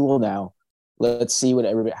a new tool now. Let's see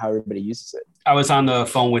how everybody uses it. I was on the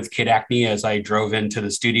phone with Kid Acne as I drove into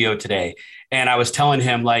the studio today. And I was telling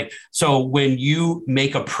him so when you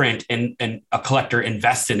make a print and a collector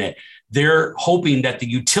invests in it, they're hoping that the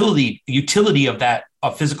utility of that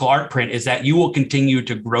physical art print is that you will continue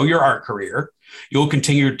to grow your art career. You'll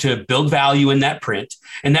continue to build value in that print,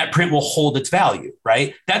 and that print will hold its value,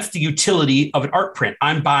 right? That's the utility of an art print.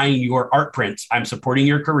 I'm buying your art prints. I'm supporting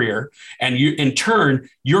your career. And in turn,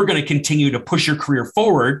 you're going to continue to push your career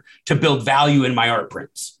forward to build value in my art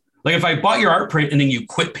prints. If I bought your art print and then you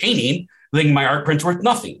quit painting, then my art print's worth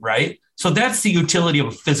nothing, right? So that's the utility of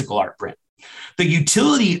a physical art print. The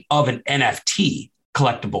utility of an NFT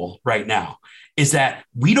collectible right now is that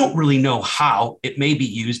we don't really know how it may be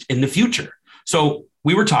used in the future. So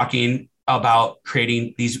we were talking about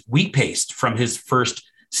creating these wheat paste from his first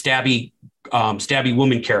stabby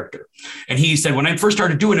woman character. And he said, when I first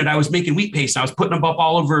started doing it, I was making wheat paste and I was putting them up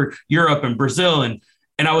all over Europe and Brazil. And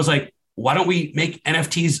I was like, why don't we make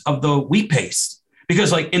NFTs of the wheat paste?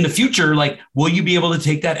 Because in the future, will you be able to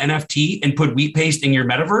take that NFT and put wheat paste in your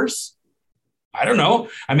metaverse? I don't know.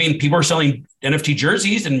 I mean, people are selling NFT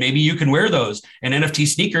jerseys and maybe you can wear those, and NFT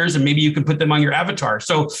sneakers, and maybe you can put them on your avatar.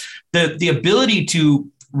 So the ability to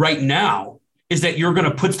right now is that you're going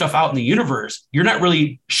to put stuff out in the universe. You're not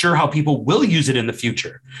really sure how people will use it in the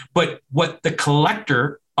future. But what the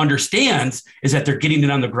collector understands is that they're getting it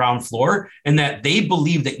on the ground floor and that they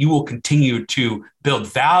believe that you will continue to build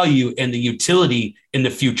value and the utility in the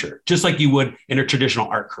future, just like you would in a traditional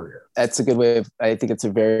art career. That's a good way I think it's a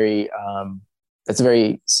very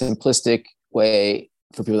simplistic way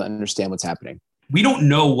for people to understand what's happening. we don't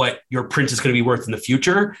know what your print is going to be worth in the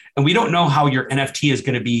future. And we don't know how your NFT is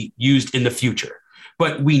going to be used in the future.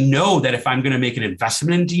 But we know that if I'm going to make an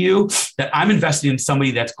investment into you, that I'm investing in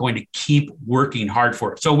somebody that's going to keep working hard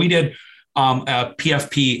for it. So we did a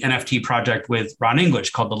PFP NFT project with Ron English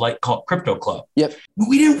called the Light Cult Crypto Club. Yep.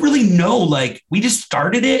 We didn't really know, like, we just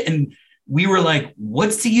started it and we were like,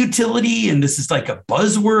 what's the utility? And this is like a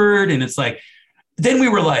buzzword. And it's like, then we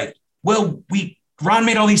were like, well, Ron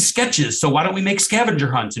made all these sketches, so why don't we make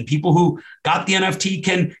scavenger hunts? And people who got the NFT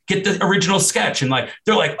can get the original sketch. And like,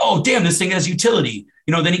 they're like, oh, damn, this thing has utility.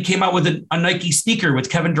 You know, then he came out with a Nike sneaker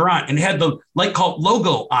with Kevin Durant and it had the Light Cult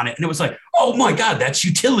logo on it. And it was like, oh my God, that's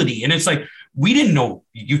utility. And it's like, we didn't know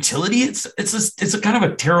utility. It's a kind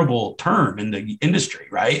of a terrible term in the industry,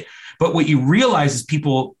 right? But what you realize is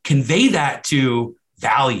people convey that to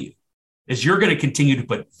value. Is you're going to continue to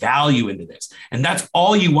put value into this. And that's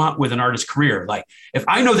all you want with an artist's career. Like, if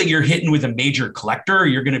I know that you're hitting with a major collector, or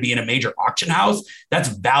you're going to be in a major auction house, that's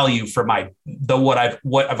value for what I've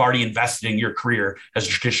already invested in your career as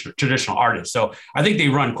a traditional artist. So I think they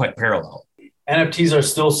run quite parallel. NFTs are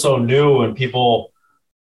still so new and people,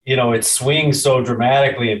 it swings so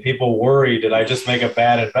dramatically and people worry, did I just make a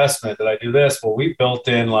bad investment? Did I do this? Well, we built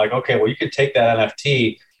in like, okay, well, you could take that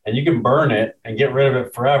NFT and you can burn it and get rid of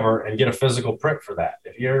it forever and get a physical print for that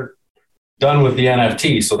if you're done with the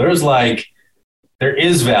NFT. So there is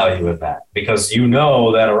value in that because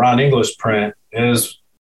that a Ron English print is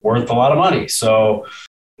worth a lot of money. So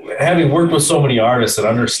having worked with so many artists and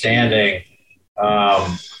understanding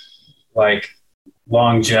like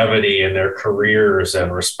longevity in their careers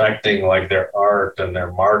and respecting like their art and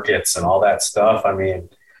their markets and all that stuff, I mean,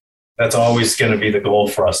 that's always going to be the goal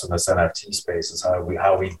for us in this NFT space is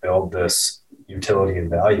how we build this utility and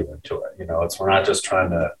value into it. We're not just trying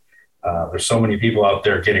to, there's so many people out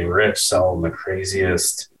there getting rich, selling the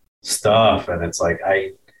craziest stuff. And it's like,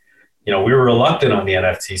 we were reluctant on the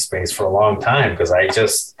NFT space for a long time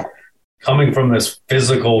because coming from this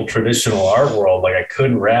physical traditional art world, like I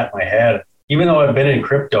couldn't wrap my head, even though I've been in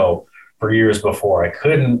crypto for years before, I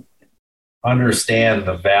couldn't understand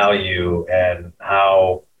the value and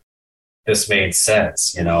how this made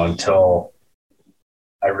sense, until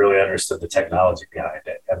I really understood the technology behind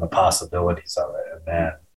it and the possibilities of it. And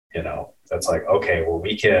then, that's like, okay, well,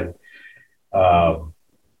 we can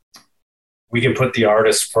put the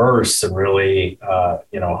artist first and really,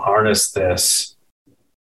 harness this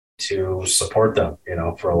to support them,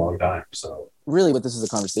 for a long time. So really what this is a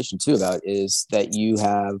conversation too about is that you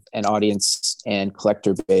have an audience and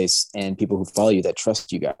collector base and people who follow you that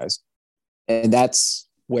trust you guys. And that's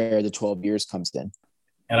where the 12 years comes in.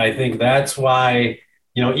 And I think that's why,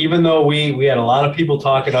 even though we had a lot of people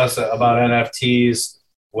talking to us about NFTs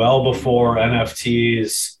well before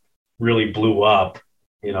NFTs really blew up,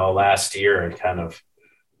 last year and kind of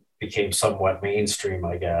became somewhat mainstream,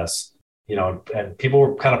 I guess, and people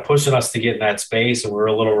were kind of pushing us to get in that space and we're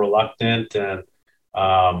a little reluctant. And,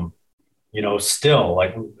 still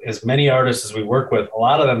like as many artists as we work with, a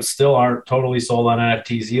lot of them still aren't totally sold on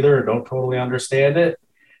NFTs either, don't totally understand it.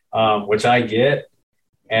 Which I get.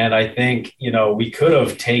 And I think, we could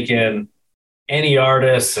have taken any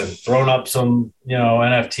artist and thrown up some,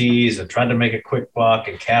 NFTs and tried to make a quick buck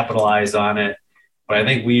and capitalize on it. But I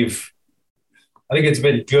think it's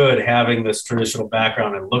been good having this traditional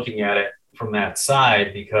background and looking at it from that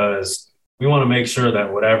side because we want to make sure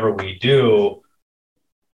that whatever we do,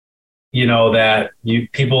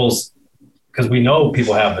 because we know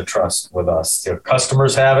people have the trust with us.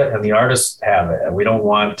 Customers have it and the artists have it. And we don't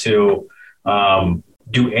want to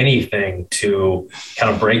do anything to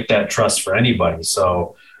kind of break that trust for anybody.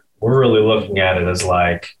 So we're really looking at it as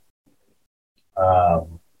like,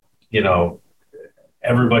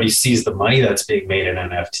 everybody sees the money that's being made in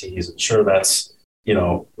NFTs. And sure, that's,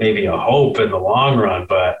 maybe a hope in the long run.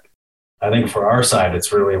 But I think for our side,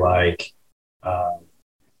 it's really like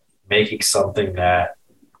making something that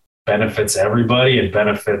benefits everybody and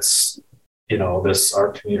benefits, this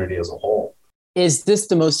art community as a whole. Is this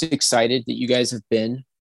the most excited that you guys have been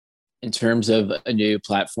in terms of a new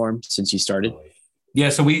platform since you started? Yeah,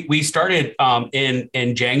 so we started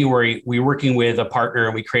in January. We were working with a partner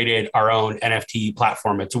and we created our own NFT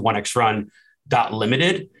platform. It's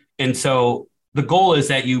 1xrun.limited. And so the goal is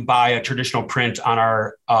that you buy a traditional print on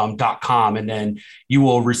our .com and then you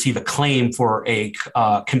will receive a claim for a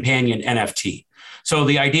companion NFT. So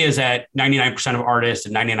the idea is that 99% of artists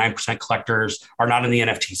and 99% collectors are not in the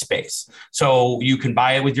NFT space. So you can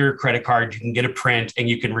buy it with your credit card, you can get a print and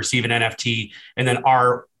you can receive an NFT. And then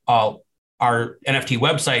our NFT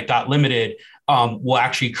website .limited will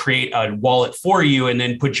actually create a wallet for you and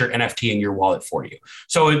then put your NFT in your wallet for you.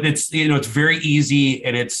 So it's, it's very easy,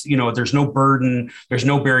 and it's, there's no burden, there's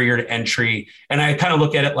no barrier to entry. And I kind of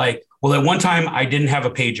look at it like, well, at one time I didn't have a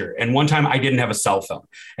pager, and one time I didn't have a cell phone,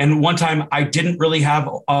 and one time I didn't really have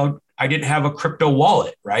a crypto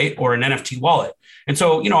wallet, right? Or an NFT wallet. And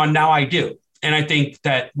so, and now I do. And I think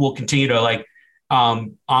that we'll continue to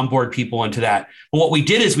onboard people into that. But what we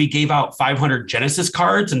did is we gave out 500 Genesis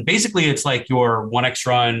cards, and basically it's like your 1X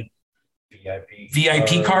Run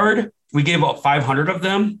VIP card. We gave out 500 of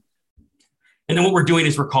them. And then what we're doing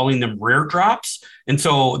is we're calling them rare drops. And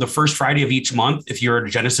so the first Friday of each month, if you're a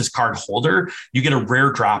Genesis card holder, you get a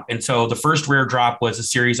rare drop. And so the first rare drop was a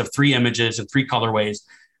series of 3 images and 3 colorways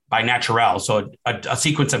by Naturel. So a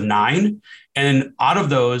sequence of 9. And out of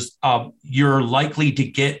those, you're likely to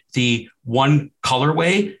get the one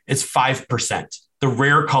colorway is 5%. The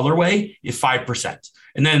rare colorway is 5%.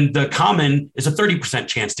 And then the common is a 30%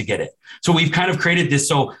 chance to get it. So we've kind of created this.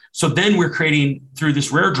 So then we're creating through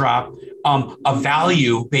this rare drop, a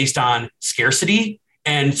value based on scarcity.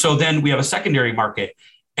 And so then we have a secondary market.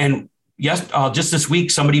 And yes, just this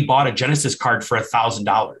week, somebody bought a Genesis card for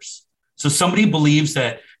 $1,000. So somebody believes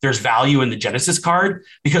that there's value in the Genesis card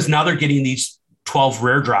because now they're getting these 12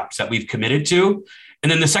 rare drops that we've committed to.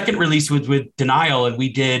 And then the second release was with Denial, and we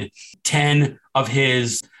did 10 of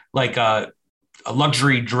his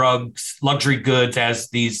luxury goods as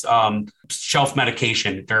these shelf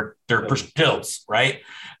medication. They're pills, right?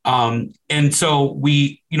 And so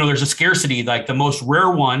we, there's a scarcity. Like the most rare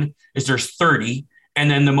one is there's 30, and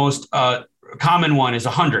then the most common one is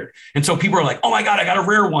 100. And so people are like, oh my God, I got a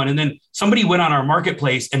rare one. And then somebody went on our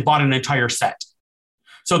marketplace and bought an entire set.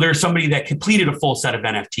 So there's somebody that completed a full set of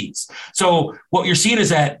NFTs. So what you're seeing is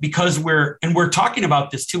that because we're talking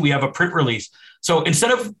about this too, we have a print release. So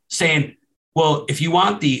instead of saying, well, if you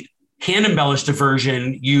want the hand embellished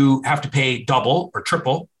version, you have to pay double or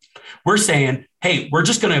triple. We're saying, hey, we're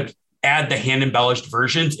just going to add the hand embellished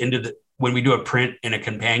versions when we do a print in a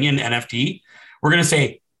companion NFT. We're going to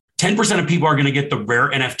say 10% of people are going to get the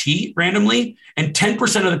rare NFT randomly, and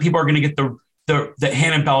 10% of the people are going to get the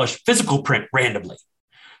hand embellished physical print randomly.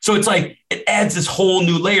 So it's like, it adds this whole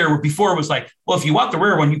new layer where before it was like, well, if you want the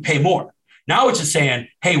rare one, you pay more. Now it's just saying,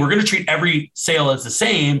 hey, we're going to treat every sale as the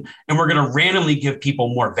same, and we're going to randomly give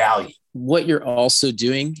people more value. What you're also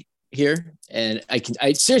doing here, and I can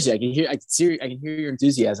hear your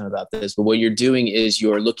enthusiasm about this, but what you're doing is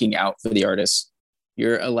you're looking out for the artists.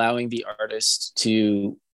 You're allowing the artists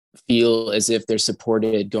to feel as if they're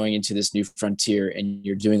supported going into this new frontier, and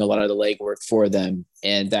you're doing a lot of the legwork for them.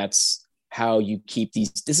 And that's how you keep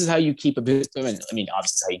this is how you keep a business. I mean,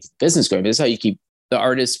 obviously how you keep business going, but this is how you keep the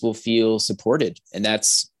artists will feel supported. And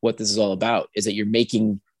that's what this is all about, is that you're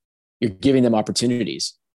giving them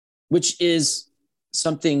opportunities, which is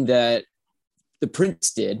something that the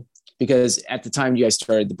prints did, because at the time you guys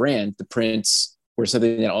started the brand, the prints were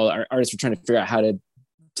something that all our artists were trying to figure out how to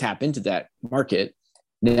tap into that market.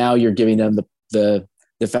 Now you're giving them the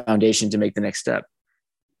foundation to make the next step.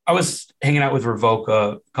 I was hanging out with Revoke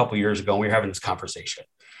a couple of years ago, and we were having this conversation.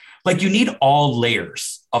 Like, you need all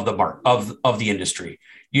layers of the industry.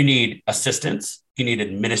 You need assistants, you need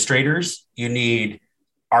administrators, you need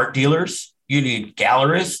art dealers, you need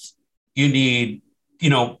gallerists, you need,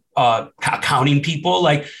 accounting people,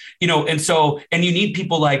 and you need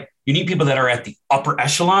people that are at the upper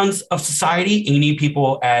echelons of society, and you need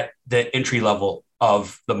people at the entry level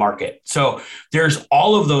of the market. So there's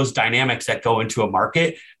all of those dynamics that go into a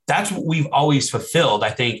market. That's what we've always fulfilled,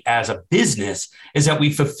 I think, as a business, is that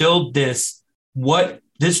we fulfilled this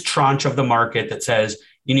tranche of the market that says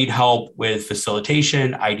you need help with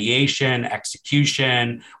facilitation, ideation,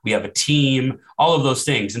 execution. We have a team, all of those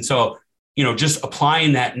things. And so, just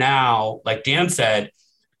applying that now, like Dan said,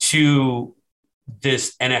 to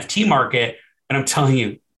this NFT market. And I'm telling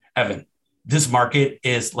you, Evan, this market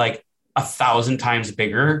is like 1,000 times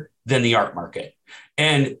bigger than the art market.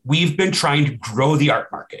 And we've been trying to grow the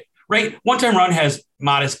art market, right? One Time Run has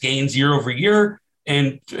modest gains year over year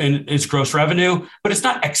in its gross revenue, but it's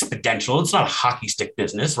not exponential. It's not a hockey stick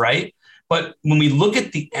business, right? But when we look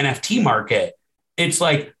at the NFT market, it's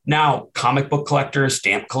like now comic book collectors,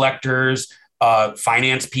 stamp collectors,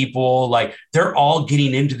 finance people, like they're all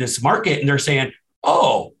getting into this market, and they're saying,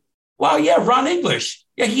 oh, wow, yeah, Ron English.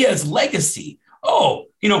 Yeah, he has legacy. Oh,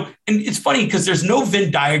 and it's funny because there's no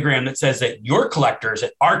Venn diagram that says that your collectors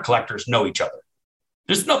and our collectors know each other.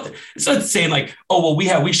 There's nothing. It's not saying like, oh, well,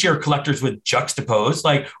 we share collectors with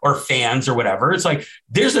Juxtapose, or fans or whatever. It's like,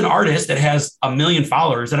 there's an artist that has 1 million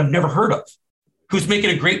followers that I've never heard of. who's making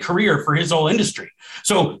a great career for his whole industry.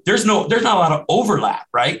 So there's not a lot of overlap,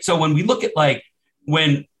 right? So when we look at like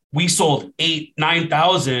when we sold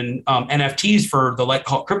 9,000 NFTs for the Let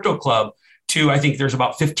Call Crypto Club to, I think there's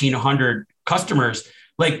about 1,500 customers.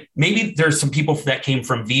 Like maybe there's some people that came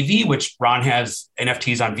from VV, which Ron has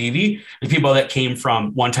NFTs on VV. There's people that came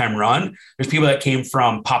from One Time Run. There's people that came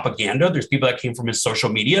from Propaganda. There's people that came from his social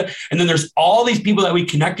media. And then there's all these people that we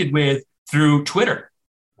connected with through Twitter.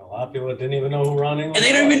 A lot of people didn't even know who Ron England was. And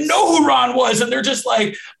they don't even know who Ron was. And they're just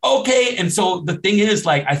like, okay. And so the thing is,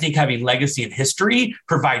 like, I think having legacy and history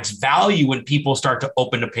provides value when people start to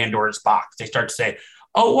open the Pandora's box. They start to say,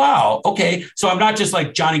 oh, wow, okay. So I'm not just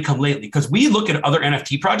like Johnny come lately, because we look at other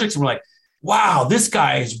NFT projects and we're like, wow, this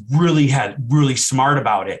guy is really smart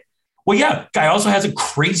about it. Well, yeah, guy also has a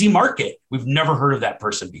crazy market. We've never heard of that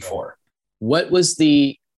person before. What was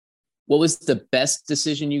the best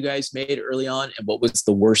decision you guys made early on? And what was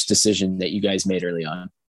the worst decision that you guys made early on?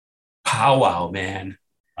 Powwow, man.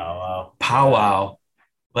 Powwow.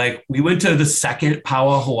 Like we went to the second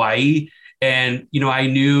Powwow Hawaii, and, you know, I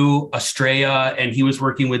knew Estrella and he was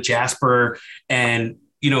working with Jasper, and,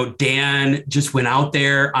 you know, Dan just went out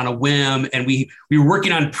there on a whim, and we were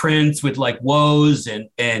working on prints with like Woes and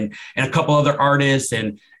a couple other artists.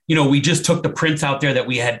 And, you know, we just took the prints out there that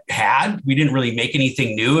we had. We didn't really make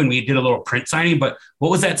anything new, and we did a little print signing. But what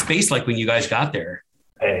was that space like when you guys got there?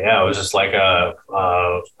 Hey, yeah, it was just like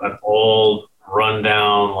an old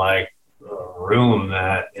rundown, like room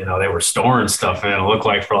that, you know, they were storing stuff in. It looked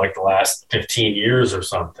like for like the last 15 years or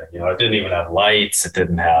something. You know, it didn't even have lights. It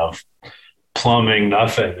didn't have plumbing,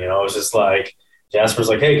 nothing. You know, it was just like, Jasper's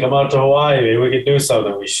like, hey, come out to Hawaii. Maybe we could do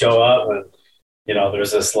something. We show up and, you know,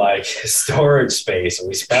 there's this like storage space. And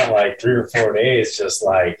we spent like 3 or 4 days just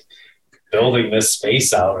like building this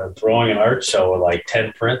space out and throwing an art show with like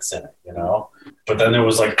 10 prints in it, you know. But then there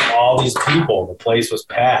was like all these people. The place was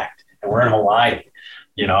packed, and we're in Hawaii,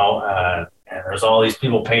 you know, and there's all these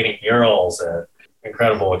people painting murals. And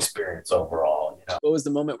incredible experience overall, you know. What was the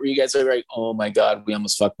moment where you guys were like, oh my God, we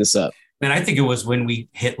almost fucked this up? Man, I think it was when we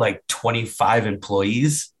hit like 25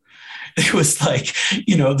 employees. It was like,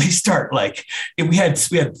 you know, they start like, we had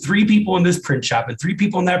 3 people in this print shop and 3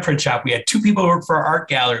 people in that print shop. We had 2 people who worked for our art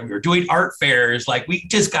gallery. We were doing art fairs. Like we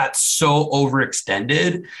just got so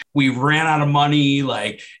overextended. We ran out of money.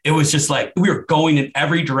 Like it was just like, we were going in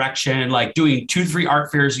every direction, like doing 2-3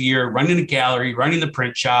 art fairs a year, running a gallery, running the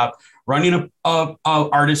print shop, running a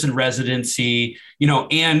artist in residency, you know,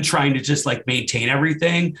 and trying to just like maintain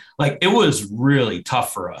everything. Like it was really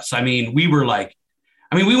tough for us. I mean, we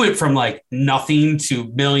went from like nothing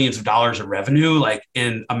to millions of dollars of revenue, like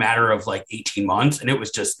in a matter of like 18 months. And it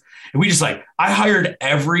was just, I hired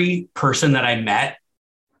every person that I met,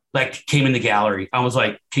 like came in the gallery. I was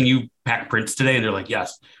like, can you pack prints today? And they're like,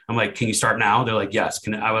 yes. I'm like, can you start now? They're like, yes.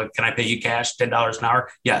 Can I pay you cash, $10 an hour?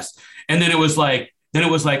 Yes. And then it was like,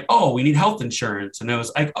 oh, we need health insurance. And it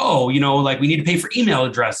was like, oh, you know, like we need to pay for email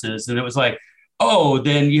addresses. And it was like, oh,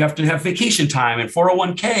 then you have to have vacation time and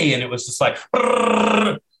 401k. And it was just like,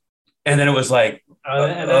 and then it was like,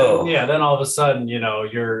 then all of a sudden, you know,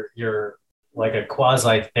 you're like a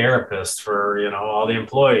quasi therapist for, you know, all the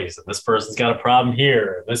employees, and this person's got a problem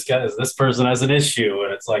here. This person has an issue.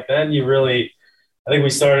 And it's like, then I think we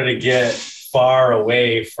started to get far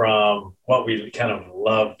away from what we kind of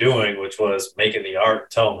loved doing, which was making the art,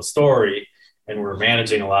 telling the story. And we're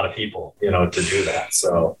managing a lot of people, you know, to do that.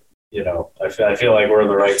 So, you know, I feel like we're in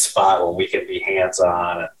the right spot where we can be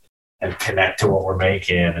hands-on and connect to what we're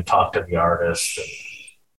making and talk to the artists. And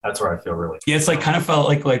that's where I feel really. Yeah, it's like kind of felt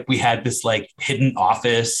like we had this like hidden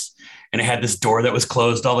office, and it had this door that was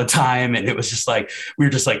closed all the time. And it was just like, we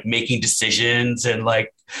were just like making decisions and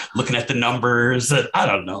like looking at the numbers. And I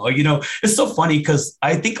don't know, you know, it's so funny because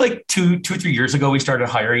I think like 2-3 years ago, we started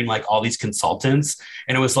hiring like all these consultants,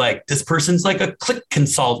 and it was like, this person's like a click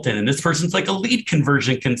consultant, and this person's like a lead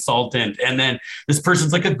conversion consultant. And then this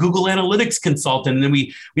person's like a Google Analytics consultant. And then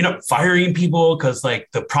we end up firing people because like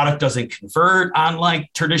the product doesn't convert on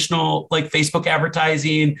like traditional like Facebook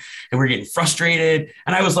advertising, and we're getting frustrated.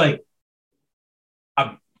 And I was like,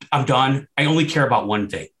 I'm done. I only care about one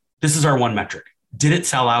thing. This is our one metric. Did it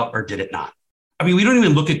sell out or did it not? I mean, we don't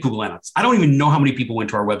even look at Google Analytics. I don't even know how many people went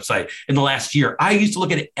to our website in the last year. I used to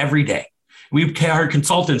look at it every day. We hired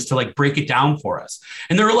consultants to like break it down for us.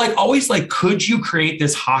 And they were like, always like, could you create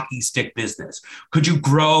this hockey stick business? Could you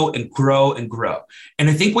grow and grow and grow? And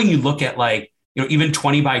I think when you look at like, you know, even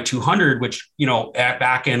 20 by 200, which, you know,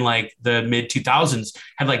 back in like the mid 2000s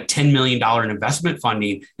had like $10 million in investment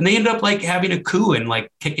funding, and they ended up like having a coup and like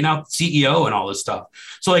kicking out the CEO and all this stuff.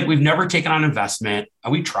 So like, we've never taken on investment.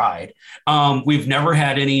 We tried. We've never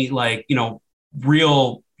had any like, you know,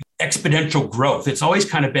 real exponential growth. It's always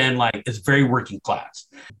kind of been like, it's very working class.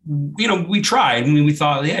 We tried. I mean, we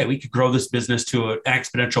thought, yeah, we could grow this business to an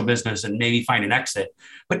exponential business and maybe find an exit,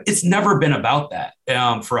 but it's never been about that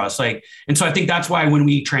for us. And so I think that's why when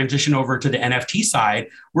we transition over to the NFT side,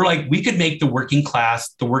 we're like, we could make the working class,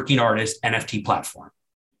 the working artist NFT platform,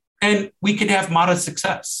 and we could have modest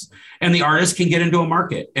success, and the artist can get into a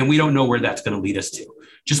market, and we don't know where that's going to lead us to.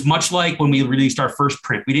 Just much like when we released our first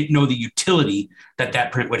print, we didn't know the utility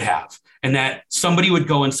that print would have, and that somebody would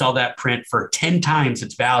go and sell that print for 10 times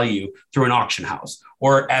its value through an auction house.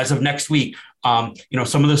 Or as of next week, some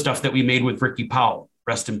of the stuff that we made with Ricky Powell,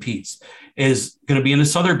 rest in peace, is going to be in the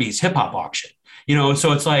Sotheby's hip hop auction.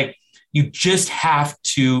 So it's like, you just have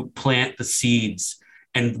to plant the seeds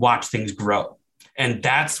and watch things grow. And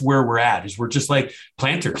that's where we're at, is we're just like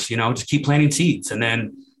planters, just keep planting seeds. And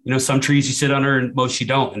then, some trees you sit under and most you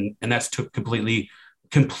don't. And that's completely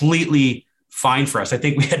fine for us. I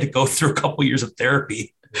think we had to go through a couple of years of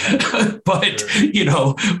therapy, but,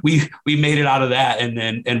 we made it out of that,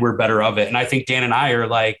 and we're better of it. And I think Dan and I are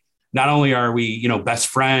like, not only are we, best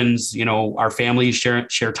friends, our families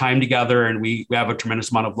share time together, and we have a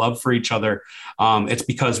tremendous amount of love for each other. It's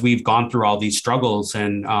because we've gone through all these struggles,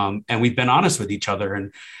 and we've been honest with each other.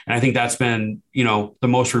 And I think that's been, the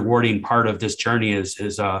most rewarding part of this journey is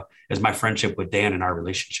my friendship with Dan and our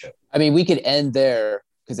relationship. I mean, we could end there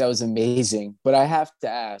because that was amazing, but I have to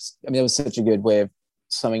ask, I mean, that was such a good way of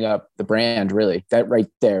summing up the brand, really. That right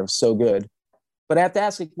there was so good. But I have to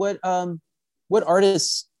ask, like, what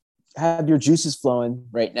artists have your juices flowing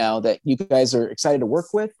right now that you guys are excited to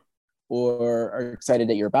work with, or are excited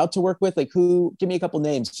that you're about to work with? Like, give me a couple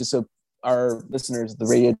names just so our listeners of the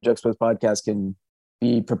Radio Juxtapoz podcast can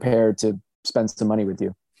be prepared to spend some money with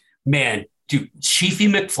you. Man, dude, Chiefy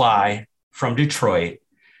McFly from Detroit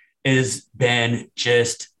has been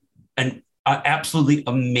just an absolutely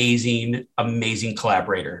amazing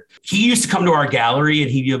collaborator. He used to come to our gallery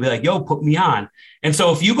and he'd be like, yo, put me on. And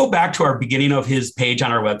so if you go back to our beginning of his page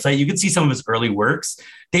on our website, you can see some of his early works.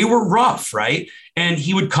 They were rough, right? And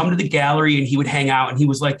he would come to the gallery and he would hang out, and he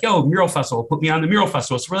was like, yo, Mural Festival, put me on the Mural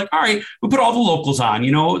Festival. So we're like, all right, we put all the locals on,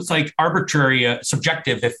 it's like arbitrary,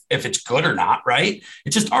 subjective if it's good or not, right?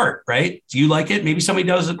 It's just art, right? Do you like it? Maybe somebody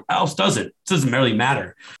else doesn't. It doesn't really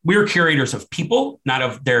matter. We are curators of people, not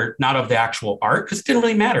of the actual art, because it didn't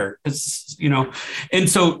really matter. And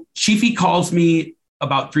so Chiefy calls me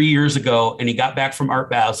about 3 years ago, and he got back from Art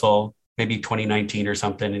Basel, maybe 2019 or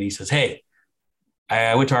something. And he says, hey,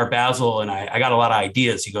 I went to Art Basel and I got a lot of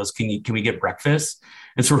ideas. He goes, can we get breakfast?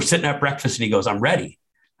 And so we're sitting at breakfast and he goes, I'm ready.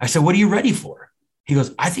 I said, what are you ready for? He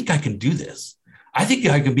goes, I think I can do this. I think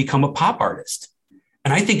I can become a pop artist.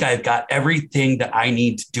 And I think I've got everything that I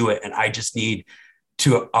need to do it. And I just need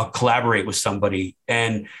to collaborate with somebody.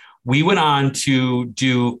 And we went on to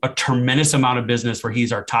do a tremendous amount of business where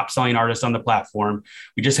he's our top selling artist on the platform.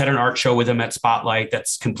 We just had an art show with him at Spotlight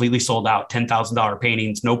that's completely sold out, $10,000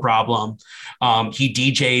 paintings, no problem. He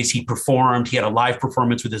DJs, he performed, he had a live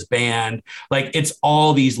performance with his band. Like, it's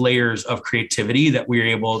all these layers of creativity that we were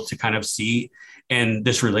able to kind of see in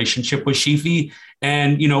this relationship with Chiefy.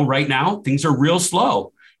 And, right now things are real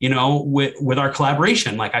slow. With our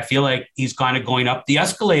collaboration. Like, I feel like he's kind of going up the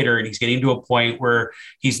escalator, and he's getting to a point where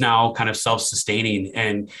he's now kind of self-sustaining,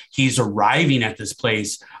 and he's arriving at this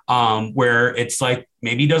place where it's like,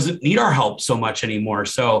 maybe he doesn't need our help so much anymore.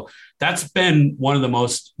 So that's been one of the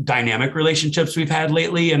most dynamic relationships we've had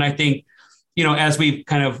lately. And I think, as we've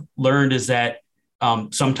kind of learned, is that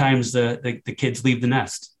sometimes the kids leave the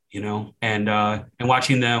nest. And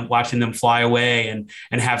watching them fly away and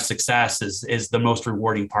have success is the most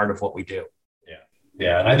rewarding part of what we do.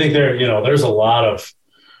 Yeah. And I think there's a lot of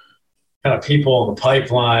kind of people in the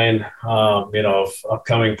pipeline, of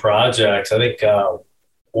upcoming projects. I think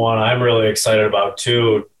one I'm really excited about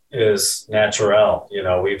too is Naturel.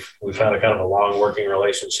 We've had a kind of a long working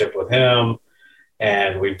relationship with him,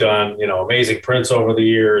 and we've done, amazing prints over the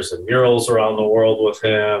years and murals around the world with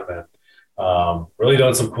him, and really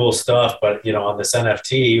done some cool stuff. But, on this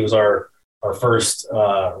NFT, he was our first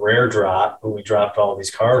rare drop, when we dropped all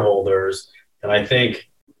these card holders. And I think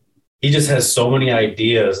he just has so many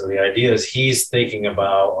ideas, and the ideas he's thinking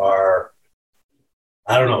about are,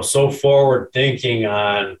 I don't know, so forward thinking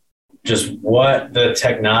on just what the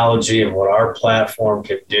technology and what our platform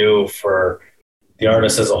can do for the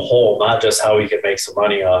artist as a whole, not just how we can make some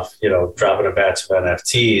money off, dropping a batch of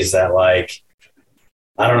NFTs. That, like,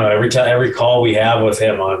 I don't know, every call we have with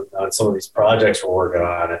him on some of these projects we're working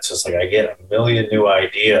on, it's just like I get a million new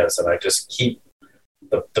ideas, and I just keep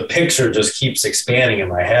the picture just keeps expanding in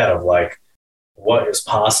my head of like what is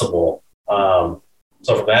possible.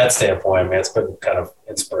 So from that standpoint, I mean, it's been kind of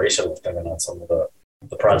inspirational thinking on some of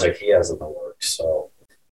the project he has in the works. So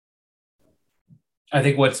I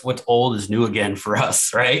think what's old is new again for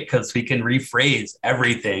us, right? Because we can rephrase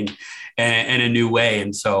everything in a new way,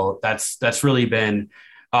 and so that's really been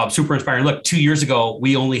super inspiring. Look, 2 years ago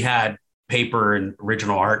we only had paper and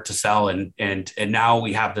original art to sell, and now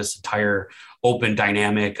we have this entire open,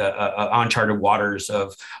 dynamic, uncharted waters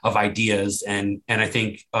of ideas, and I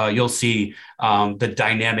think you'll see the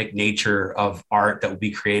dynamic nature of art that will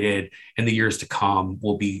be created in the years to come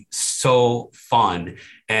will be so fun,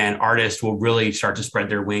 and artists will really start to spread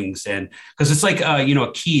their wings, and because it's like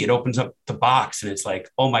a key, it opens up the box, and it's like,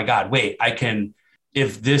 oh my God, wait, I can.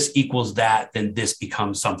 If this equals that, then this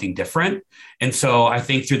becomes something different. And so I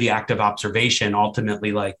think through the act of observation,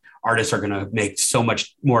 ultimately, like artists are going to make so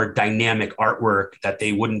much more dynamic artwork that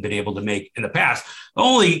they wouldn't have been able to make in the past. The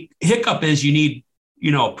only hiccup is you need,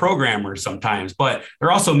 programmers sometimes, but they're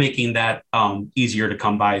also making that easier to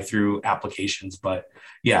come by through applications. But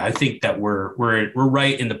yeah, I think that we're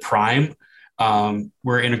right in the prime.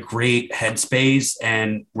 We're in a great headspace,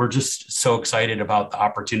 and we're just so excited about the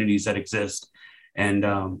opportunities that exist. And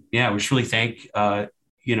we just really thank,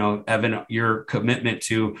 Evan, your commitment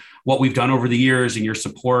to what we've done over the years, and your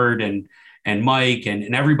support, and Mike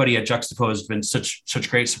and everybody at Juxtapose has been such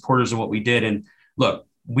great supporters of what we did. And look,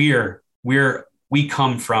 we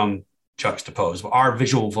come from Juxtapose. Our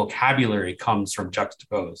visual vocabulary comes from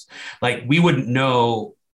Juxtapose. Like, we wouldn't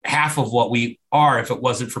know half of what we are if it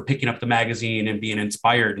wasn't for picking up the magazine and being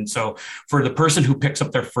inspired. And so for the person who picks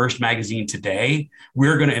up their first magazine today,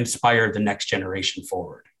 we're going to inspire the next generation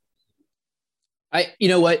forward. You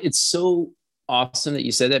know what? It's so awesome that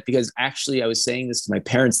you said that, because actually I was saying this to my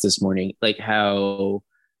parents this morning, like how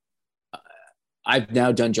I've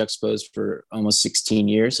now done Juxtapose for almost 16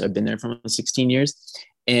 years. I've been there for almost 16 years.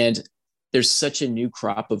 And there's such a new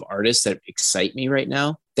crop of artists that excite me right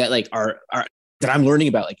now that like are that I'm learning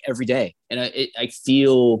about like every day. And I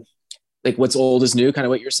feel like what's old is new, kind of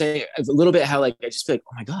what you're saying a little bit, how like, I just feel like,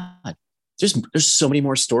 oh my God, there's so many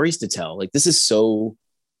more stories to tell. Like, this is so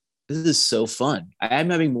fun. I'm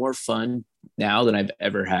having more fun now than I've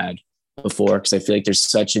ever had before, because I feel like there's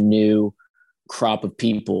such a new crop of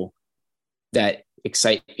people that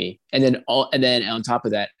excite me. And then on top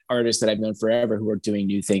of that, artists that I've known forever who are doing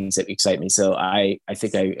new things that excite me. So I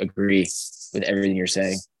think I agree with everything you're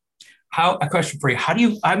saying. A question for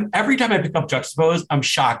you. Every time I pick up Juxtapose, I'm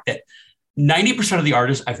shocked that 90% of the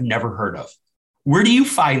artists I've never heard of. Where do you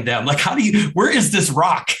find them? Like, where is this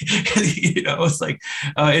rock? It's like,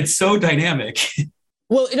 it's so dynamic.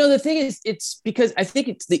 Well, the thing is, it's because I think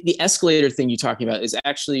it's the escalator thing you're talking about is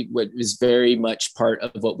actually what is very much part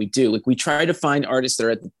of what we do. Like, we try to find artists that are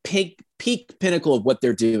at the peak pinnacle of what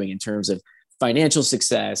they're doing in terms of financial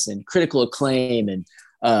success and critical acclaim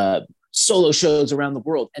and solo shows around the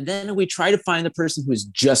world. And then we try to find the person who's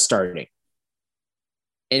just starting.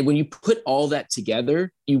 And when you put all that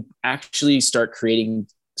together, you actually start creating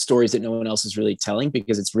stories that no one else is really telling,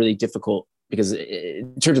 because it's really difficult, because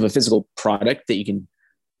in terms of a physical product that you can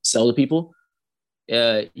sell to people,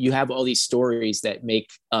 you have all these stories that make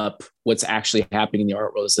up what's actually happening in the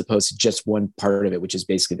art world, as opposed to just one part of it, which is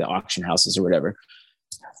basically the auction houses or whatever.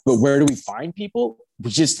 But where do we find people? We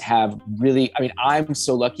just have I'm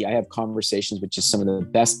so lucky. I have conversations with just some of the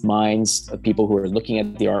best minds of people who are looking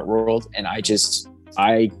at the art world. And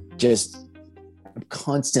I'm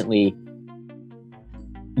constantly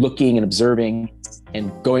looking and observing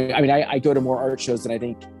and going. I go to more art shows than I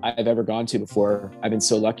think I've ever gone to before. I've been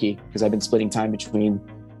so lucky because I've been splitting time between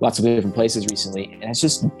lots of different places recently. And it's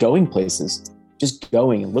just going places, just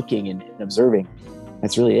going and looking and observing.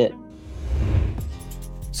 That's really it.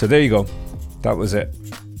 So there you go. That was it.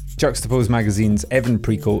 Juxtapose Magazine's Evan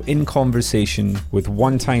Prekel in conversation with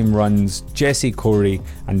One Time Run's Jesse Corey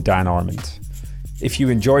and Dan Armand. If you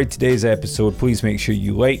enjoyed today's episode, please make sure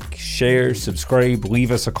you like, share, subscribe,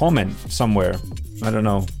 leave us a comment somewhere. I don't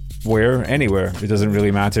know where, anywhere. It doesn't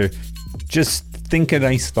really matter. Just think a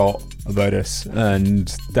nice thought about us, and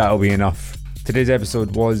that'll be enough. Today's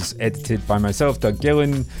episode was edited by myself, Doug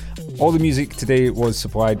Gillen. All the music today was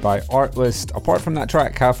supplied by Artlist, apart from that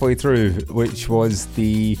track halfway through, which was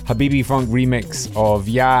the Habibi Funk remix of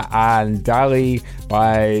Ya and Dali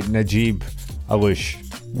by Najib Alush.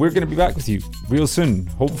 We're going to be back with you real soon.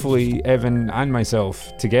 Hopefully Evan and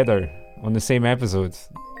myself together on the same episode.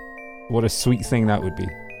 What a sweet thing that would be.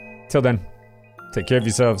 Till then, take care of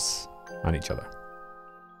yourselves and each other.